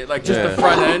 wait a minute, like just the Yeah.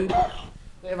 front end.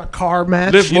 They have a car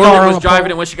match. Liv Car Morgan on was a driving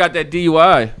pole. it when she got that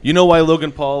DUI. You know why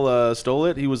Logan Paul stole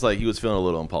it? He was feeling a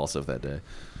little impulsive that day.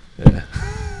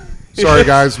 Sorry,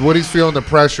 guys. Woody's feeling the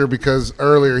pressure because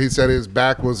earlier he said his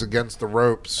back was against the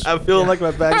ropes. I'm feeling like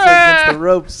my back's against the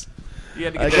ropes. You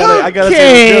had to I get gotta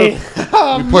say the Okay.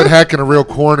 joke. We put Heck in a real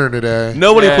corner today.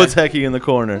 Nobody Yeah. puts Hecky in the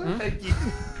corner.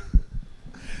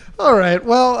 All right.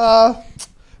 Well,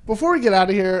 before we get out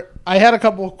of here, I had a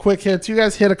couple quick hits. You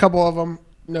guys hit a couple of them.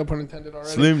 No pun intended already.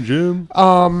 Slim Jim.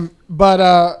 But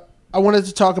I wanted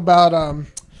to talk about,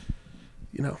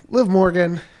 Liv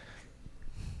Morgan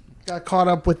got caught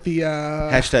up with the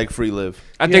Hashtag free live.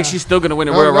 I Yeah. think she's still gonna win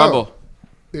a No, Royal no. Rumble.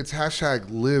 It's hashtag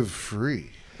live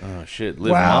free. Oh shit,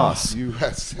 Liv Wow. Moss.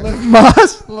 US.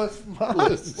 Moss. Moss.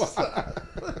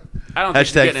 I don't think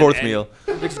she's Hashtag getting fourth in any- meal.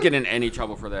 I don't think she's getting in any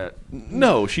trouble for that.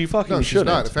 No, she fucking No, she's shouldn't.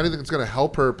 not. If anything, it's going to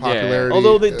help her popularity.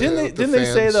 Although with didn't the they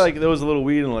say fans. that like there was a little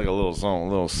weed and like a little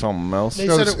something else? They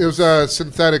No, said it was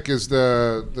synthetic is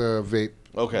the vape.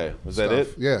 Okay, was that stuff.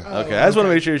 it? Yeah. Okay, I just want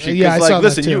to make sure she. Yeah, I Cause, saw like, that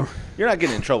listen, too. you're not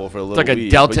getting in trouble for a little like a weed,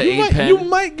 Delta but you 8 might, pen. You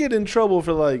might get in trouble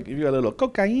for like if you got a little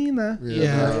cocaine.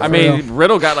 Yeah. I mean,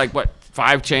 Riddle got like what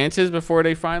 5 chances before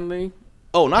they finally.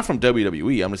 Oh, not from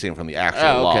WWE. I'm just saying from the actual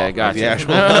Oh, law. okay, Like, gotcha. the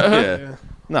actual yeah.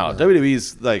 No,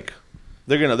 WWE's like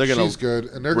they're gonna. She's good,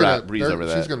 and they're wrap gonna. breeze they're- over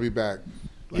that. She's gonna be back.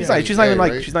 She's, Yeah. like, she's not even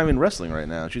like right? she's not even wrestling right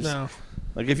now. She's No.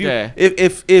 like if you Yeah.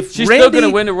 if She's Randy, still gonna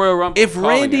win the Royal Rumble. If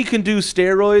calling Randy it. can do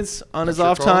steroids on his your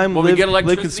off call? time, When we Liv, get Liv can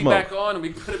electricity smoke. back on and we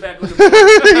put it back on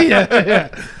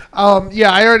the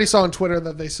Yeah, I already saw on Twitter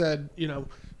that they said,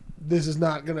 this is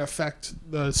not going to affect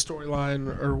the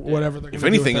storyline or whatever they're going If to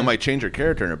do. anything, it might change her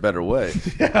character in a better way.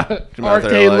 Yeah. Come out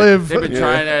there, Arcade like- Live. They've been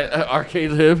trying to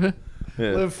arcade live.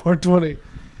 Yeah. Live 420.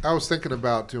 I was thinking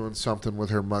about doing something with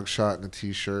her mugshot and a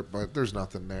T-shirt, but there's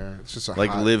nothing there. It's just a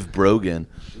Like hot, Liv Brogan,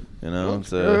 you know.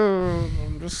 It's a,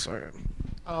 I'm just saying.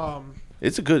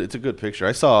 it's a good picture.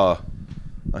 I saw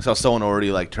someone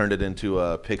already like turned it into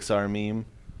a Pixar meme.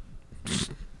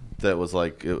 that was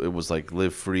like it was like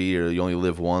live free or you only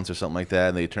live once or something like that,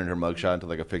 and they turned her mugshot into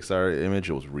like a Pixar image.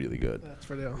 It was really good. That's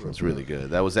pretty awesome. It was really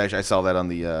good. That was actually I saw that on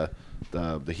the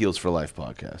Heels for Life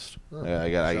podcast. I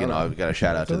got a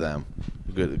shout out to them.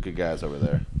 Good guys over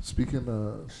there. Speaking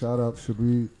of shout out, should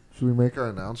we make our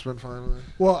announcement finally?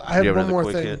 Well, I have one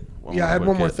more thing. I had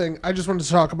one more thing. I just wanted to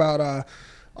talk about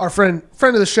our friend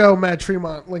of the show, Matt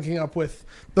Tremont, linking up with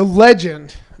the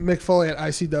legend Mick Foley at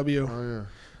ICW. Oh yeah.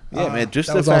 Yeah, man, just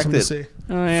that the was fact awesome to that see.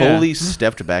 Foley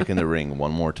stepped back in the ring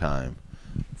one more time.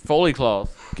 Foley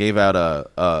claws. Gave out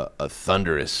a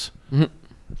thunderous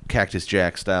Cactus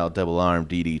Jack style double arm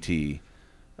DDT.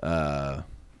 That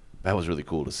was really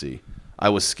cool to see. I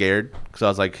was scared because I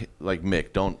was like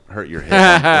Mick, don't hurt your hip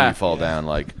when you fall down.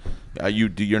 Like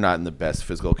you're not in the best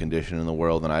physical condition in the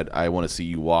world, and I want to see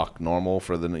you walk normal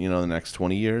for the next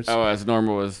 20 years. Oh, as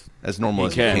normal as you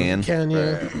can.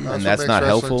 And that's not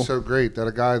helpful. So great that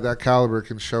a guy that caliber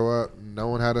can show up. No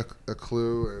one had a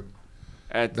clue, and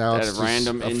at a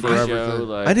random indie show.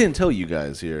 Like, I didn't tell you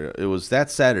guys here. It was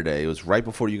that Saturday. It was right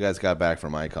before you guys got back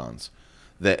from Icons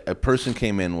that a person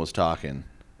came in, was talking,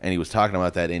 and he was talking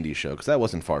about that indie show because that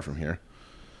wasn't far from here.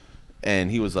 And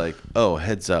he was like, "Oh,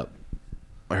 heads up,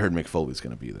 I heard Mick Foley's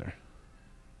going to be there."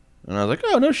 And I was like,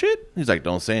 "Oh, no shit." He's like,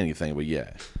 "Don't say anything, but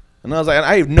yeah." And I was like,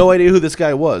 I have no idea who this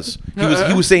guy was. He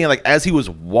was saying it like as he was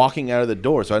walking out of the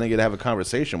door, so I didn't get to have a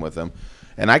conversation with him.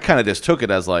 And I kind of just took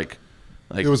it as like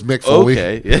it was Mick Foley.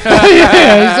 Okay, He's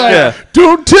like,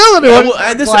 don't tell anyone.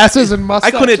 Glasses and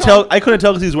mustache. I couldn't tell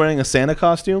because he was wearing a Santa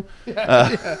costume.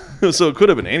 So it could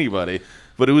have been anybody.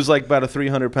 But it was like about a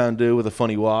 300-pound dude with a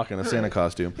funny walk and a Santa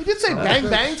costume. He did say bang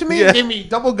bang to me. Yeah. Gave me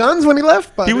double guns when he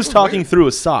left. But he was talking weird. Through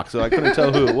a sock, so I couldn't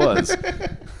tell who it was.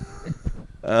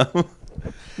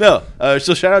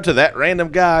 So shout out to that random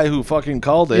guy who fucking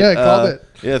called it. Yeah, called it.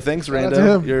 Yeah, thanks, shout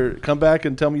random. Come back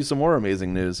and tell me some more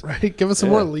amazing news. Right, give us some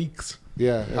more leaks.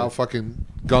 Yeah, how fucking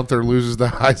Gunther loses the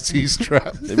high C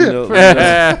strap.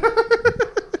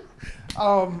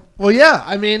 Well, yeah,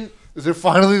 I mean, is it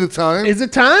finally the time? Is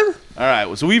it time? All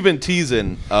right, so we've been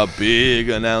teasing a big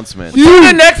announcement. Tune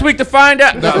in next week to find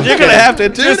out. No, you're gonna have to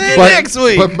tune in next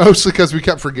week. But mostly because we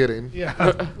kept forgetting. Yeah,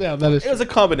 that is. It was a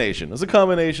combination. It was a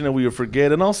combination, and we would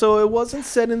forget, and also it wasn't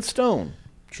set in stone.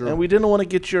 True. And we didn't want to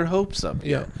get your hopes up.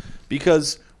 Yeah.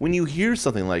 Because when you hear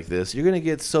something like this, you're gonna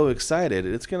get so excited.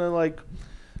 It's gonna like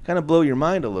kind of blow your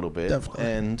mind a little bit. Definitely.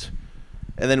 And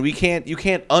then you can't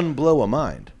unblow a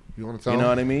mind. You want to tell You know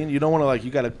what I mean? You don't want to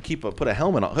you got to put a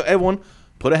helmet on. Everyone,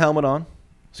 put a helmet on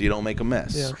so you don't make a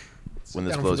mess when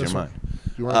this blows your mind.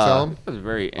 You want to tell them? That was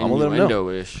very I'm gonna let 'em know.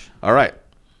 innuendo-ish. All right.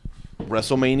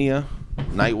 WrestleMania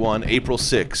Night 1, April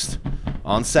 6th,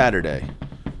 on Saturday,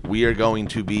 we are going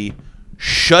to be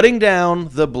shutting down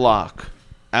the block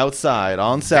outside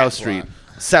on South Street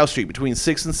between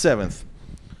 6th and 7th,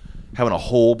 having a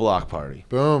whole block party.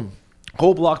 Boom.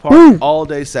 Whole block party all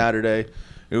day Saturday.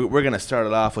 We're going to start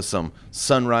it off with some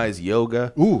sunrise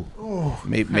yoga. Ooh.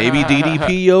 Maybe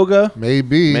DDP yoga.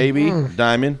 Maybe.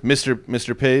 Diamond.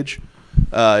 Mr. Page.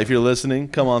 If you're listening,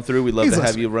 come on through. We'd love to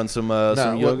have you run some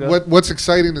yoga. What's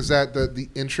exciting is that the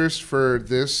interest for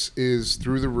this is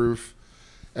through the roof.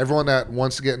 Everyone that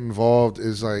wants to get involved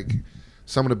is like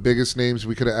some of the biggest names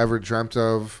we could have ever dreamt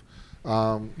of.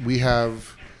 We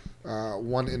have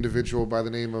one individual by the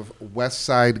name of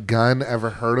Westside Gun.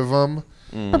 Ever heard of him?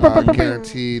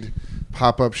 Guaranteed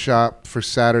pop-up shop for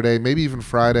Saturday, maybe even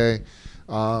Friday.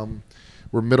 We're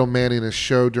middlemaning a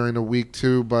show during the week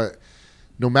too, but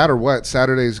no matter what,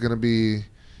 Saturday is going to be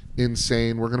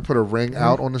insane. We're going to put a ring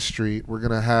out on the street. We're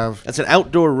going to have that's an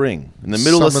outdoor ring in the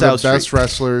middle of South Street. Some of the best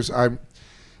wrestlers.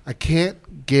 I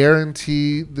can't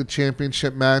guarantee the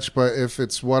championship match, but if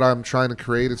it's what I'm trying to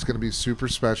create, it's going to be super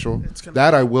special.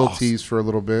 That I will tease for a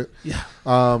little bit. Yeah.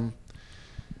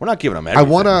 We're not giving them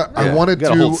everything. I want to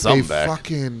do a back.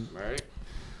 fucking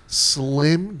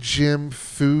Slim Jim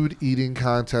food eating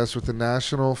contest with the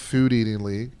National Food Eating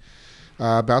League.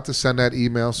 About to send that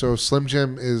email. So Slim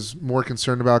Jim is more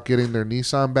concerned about getting their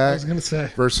Nissan back I was gonna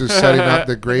say. versus setting up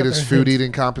the greatest food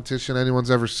eating competition anyone's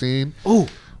ever seen. Ooh.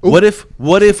 What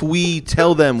if we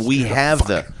tell them we have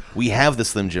the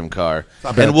Slim Jim car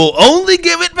and we'll only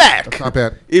give it back? That's not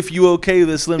bad. If you okay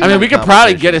the Slim Jim. I mean, we could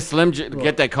probably get a Slim Jim,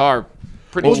 get that car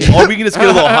pretty cheap. Or we can just get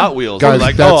a little Hot Wheels. Guys,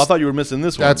 I thought you were missing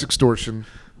this one. That's extortion.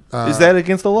 Is that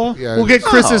against the law? Yeah. We'll get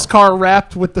Chris's car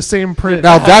wrapped with the same print.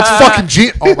 Now that's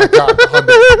fucking Oh my god.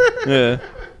 Yeah.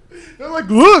 They're like,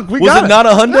 look, we Was got it not a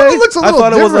Hyundai? No, it looks a I little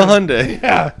thought it was a different. Hyundai.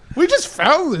 Yeah, we just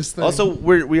found this thing. Also,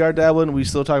 we are dabbling. We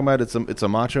still talking about it's a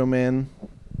Macho Man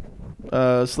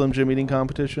Slim Jim eating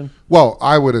competition? Well,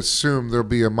 I would assume there'll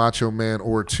be a Macho Man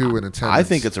or two in attendance. I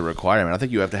think it's a requirement. I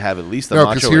think you have to have at least a No,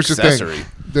 'cause macho here's accessory.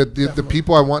 the thing. The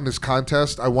people I want in this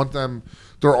contest, I want them.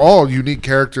 They're all unique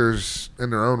characters in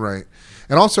their own right.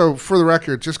 And also, for the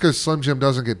record, just because Slim Jim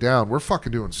doesn't get down, we're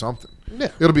fucking doing something. Yeah.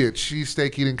 It'll be a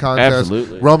cheesesteak eating contest.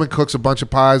 Absolutely. Roman cooks a bunch of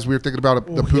pies. We were thinking about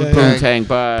the Poontang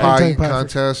pie. pie Poontang eating pie.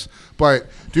 contest. But,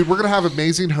 dude, we're going to have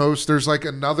amazing hosts. There's like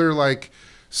another like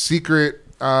secret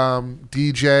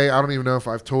DJ. I don't even know if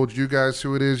I've told you guys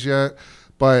who it is yet.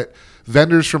 But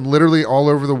vendors from literally all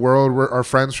over the world. Our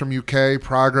friends from UK.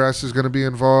 Progress is going to be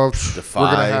involved. Defy.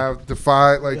 We're going to have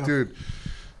Defy. Like, Yeah. dude,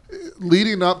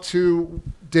 leading up to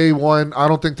day one, I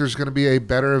don't think there's going to be a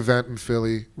better event in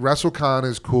Philly. WrestleCon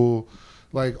is cool.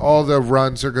 Like, all the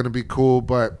runs are going to be cool,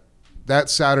 but that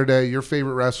Saturday, your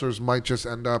favorite wrestlers might just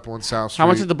end up on South Street. How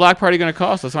much is the block party going to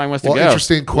cost? That's why I wants to Well, go.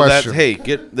 interesting Well, question.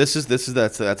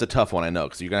 that's a tough one, I know,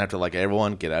 because you're gonna have to, like,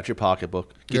 everyone get out your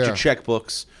pocketbook, get your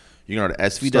checkbooks. You're gonna go to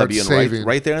SVW Start and saving.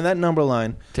 right there in that number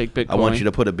line. Take Bitcoin. I want you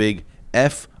to put a big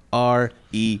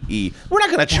FREE. We're not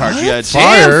gonna charge you a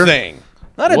Fire. damn thing.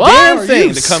 Not a What? damn Are thing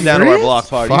you to come down to our serious? block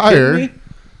party. Fire. You kidding me?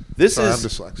 This Sorry, I'm is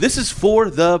dyslexic. for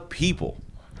the people.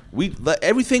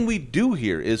 Everything we do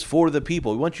here is for the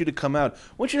people. We want you to come out.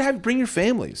 We want you to bring your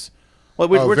families. Well,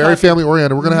 we're Very talking- family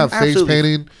oriented. We're gonna have face Absolutely.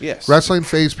 painting, Yes. wrestling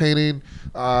face painting,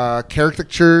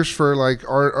 caricatures for like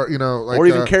art, you know, like or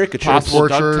even caricatures. Possible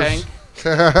duck tortures. tank.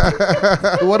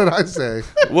 What did I say?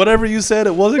 Whatever you said,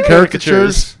 it wasn't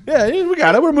Caricatures? caricatures. Yeah, we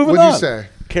got it. We're moving What'd on. you say?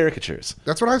 Caricatures.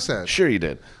 That's what I said. Sure, you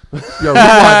did. Yo, rewind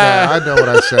that. I know what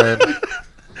I said.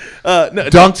 No,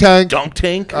 Dunk tank. Dunk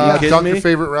tank. Are you kidding Dunk me? your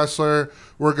favorite wrestler.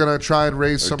 We're gonna try and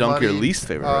raise Or some dunk money. your least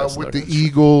favorite wrestler. with the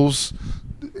Eagles.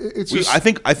 It's just, I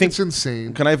think it's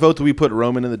insane. Can I vote that we put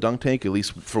Roman in the dunk tank at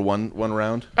least for one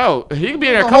round? Oh, he can be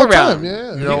in there a The couple whole time, rounds.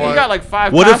 yeah. You know He what? got like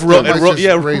 5 What if costumes. Ro- Might Ro- just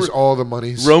yeah, raise all the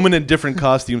monies. Roman in different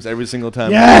costumes every single time.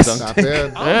 Yes! in the dunk Not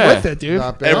tank. bad. Yeah. With it, dude.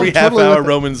 Not bad. Every I'm half totally hour, with it.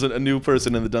 Roman's a new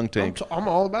person in the dunk tank. I'm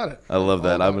all about it. I love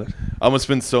that. I'm gonna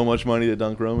spend so much money to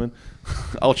dunk Roman.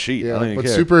 I'll cheat. I Yeah, don't even but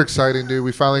care. super exciting, dude.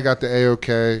 We finally got the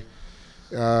AOK.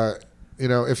 You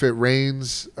know, if it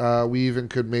rains, we even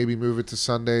could maybe move it to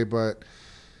Sunday. But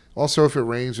also, if it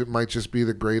rains, it might just be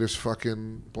the greatest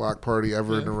fucking block party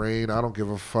ever in the rain. I don't give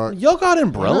a fuck. Y'all got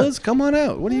umbrellas? Come on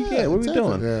out. What do you get? What are we exactly.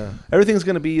 doing? Yeah. Everything's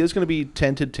gonna be. There's gonna be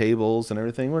tented tables and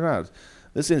everything. We're not.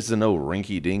 This is no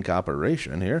rinky-dink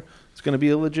operation here. It's gonna be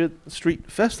a legit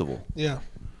street festival Yeah.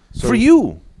 So for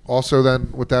you. Also, then,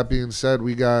 with that being said,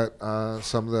 we got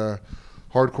some of the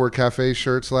Hardcore Cafe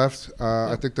shirts left.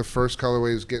 I think the first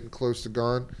colorway is getting close to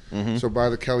gone. Mm-hmm. So buy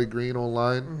the Kelly Green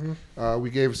online. We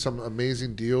gave some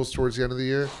amazing deals towards the end of the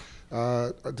year.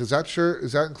 Does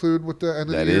that include with the end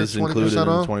of That the year? is included in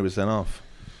 20% 20% off.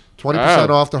 20%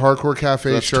 Wow. off the Hardcore Cafe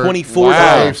So that's shirt. $24.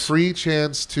 Wow. A free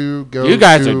chance to go You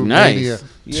guys to are nice. Mania.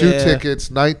 2 Yeah. tickets,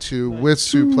 night 2 with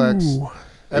Suplex. Ooh.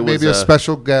 And It maybe was, a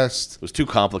special guest. It was too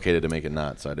complicated to make it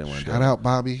not, so I didn't want to do Shout it. out,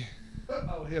 Bobby.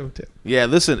 Oh, yeah, too. Yeah,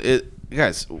 listen,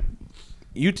 guys,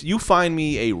 you find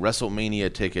me a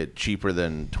WrestleMania ticket cheaper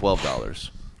than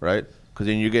 $12, right? Because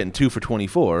then you're getting 2 for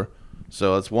 $24,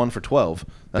 so that's 1 for $12.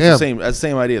 That's Damn. the same. That's the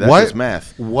same idea. That's What? just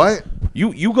math. What?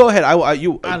 You go ahead.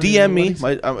 You I don't DM know me.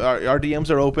 what Our DMs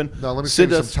are open. No, let me Send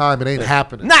save some us- time. It ain't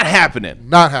happening. Not happening.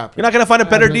 Not happening. You're not gonna find a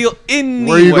better deal anywhere.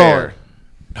 Where are you going?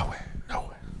 Nowhere.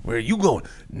 Where are you going?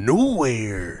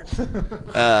 Nowhere.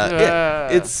 Yeah,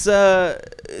 it's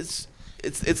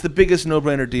the biggest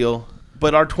no-brainer deal.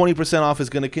 But our 20% off is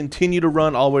going to continue to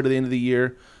run all the way to the end of the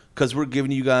year because we're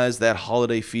giving you guys that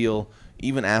holiday feel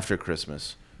even after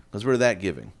Christmas because we're that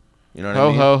giving. You know what I Ho,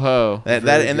 mean? ho, ho.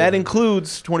 That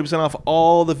includes 20% off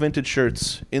all the vintage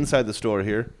shirts inside the store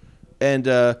here. And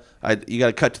you got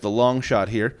to cut to the long shot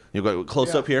here. You go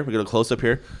close up here. We got a close up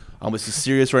here. I'm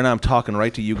serious right now. I'm talking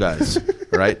right to you guys.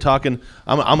 All right, talking.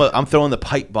 I'm throwing the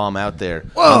pipe bomb out there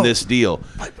on this deal.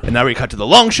 And now we cut to the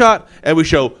long shot, and we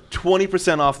show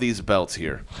 20% off these belts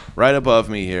here, right above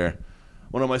me here.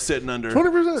 What am I sitting under?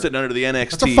 20%? Sitting under the NXT.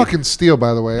 That's a fucking steal,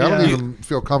 by the way. I don't Yeah. even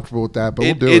feel comfortable with that, but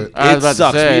we'll do it. I was It about to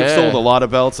sucks. say, We've yeah. sold a lot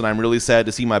of belts, and I'm really sad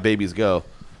to see my babies go.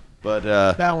 But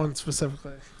That one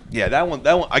specifically. yeah, that one,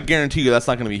 I guarantee you that's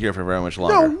not going to be here for very much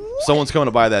longer. No, what? Someone's coming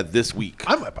to buy that this week.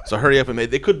 I might buy So hurry up and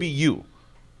they could be you.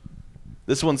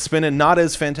 This one's spinning not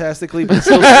as fantastically, but it's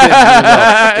still spinning. Really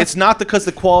well. It's not because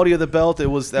the quality of the belt. That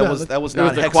was It not was the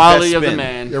Hex's quality best of the spin.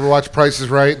 man. You ever watch Price is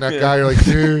Right? And that guy, you're like,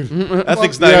 dude. That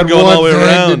thing's we not even had going all the way one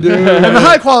thing to around. do. And the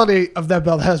high quality of that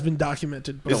belt has been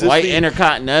documented. The Is this white the-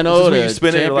 Intercontinental. This is where the you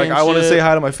spin it. You're like, I want to championship. say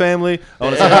hi to my family. I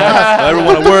want to say hi. I ever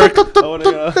want to work. I want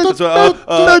to.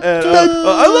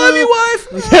 I love you,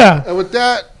 wife. Yeah. And with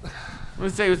that, I'm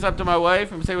gonna say what's up to my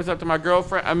wife. I'm gonna say what's up to my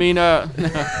girlfriend. I mean,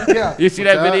 Yeah. you see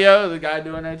that video? The guy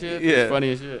doing that shit? Yeah. It's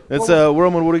funny as shit. It's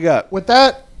Roman. What do you got? With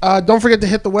that, don't forget to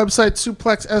hit the website,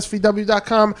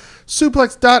 suplexsvw.com,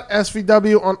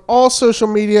 suplex.svw on all social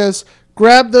medias.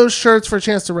 Grab those shirts for a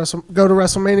chance to go to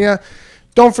WrestleMania.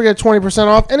 Don't forget 20%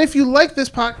 off. And if you like this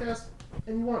podcast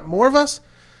and you want more of us,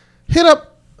 hit up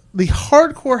the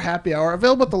Hardcore Happy Hour,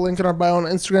 available at the link in our bio on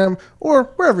Instagram or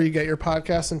wherever you get your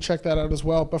podcasts, and check that out as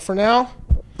well. But for now...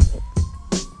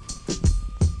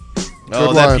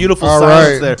 Oh, that beautiful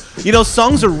silence there. You know,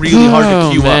 songs are really hard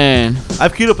to cue up.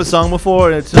 I've queued up a song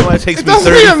before, and it takes me 30,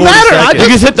 40 seconds. You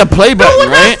just hit the play button, no one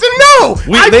right? has to know.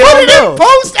 I put it in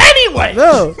post anyway.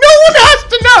 No one has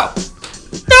to know.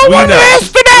 No one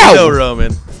has to know. We know,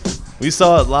 Roman. We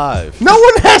saw it live. No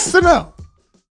one has to know.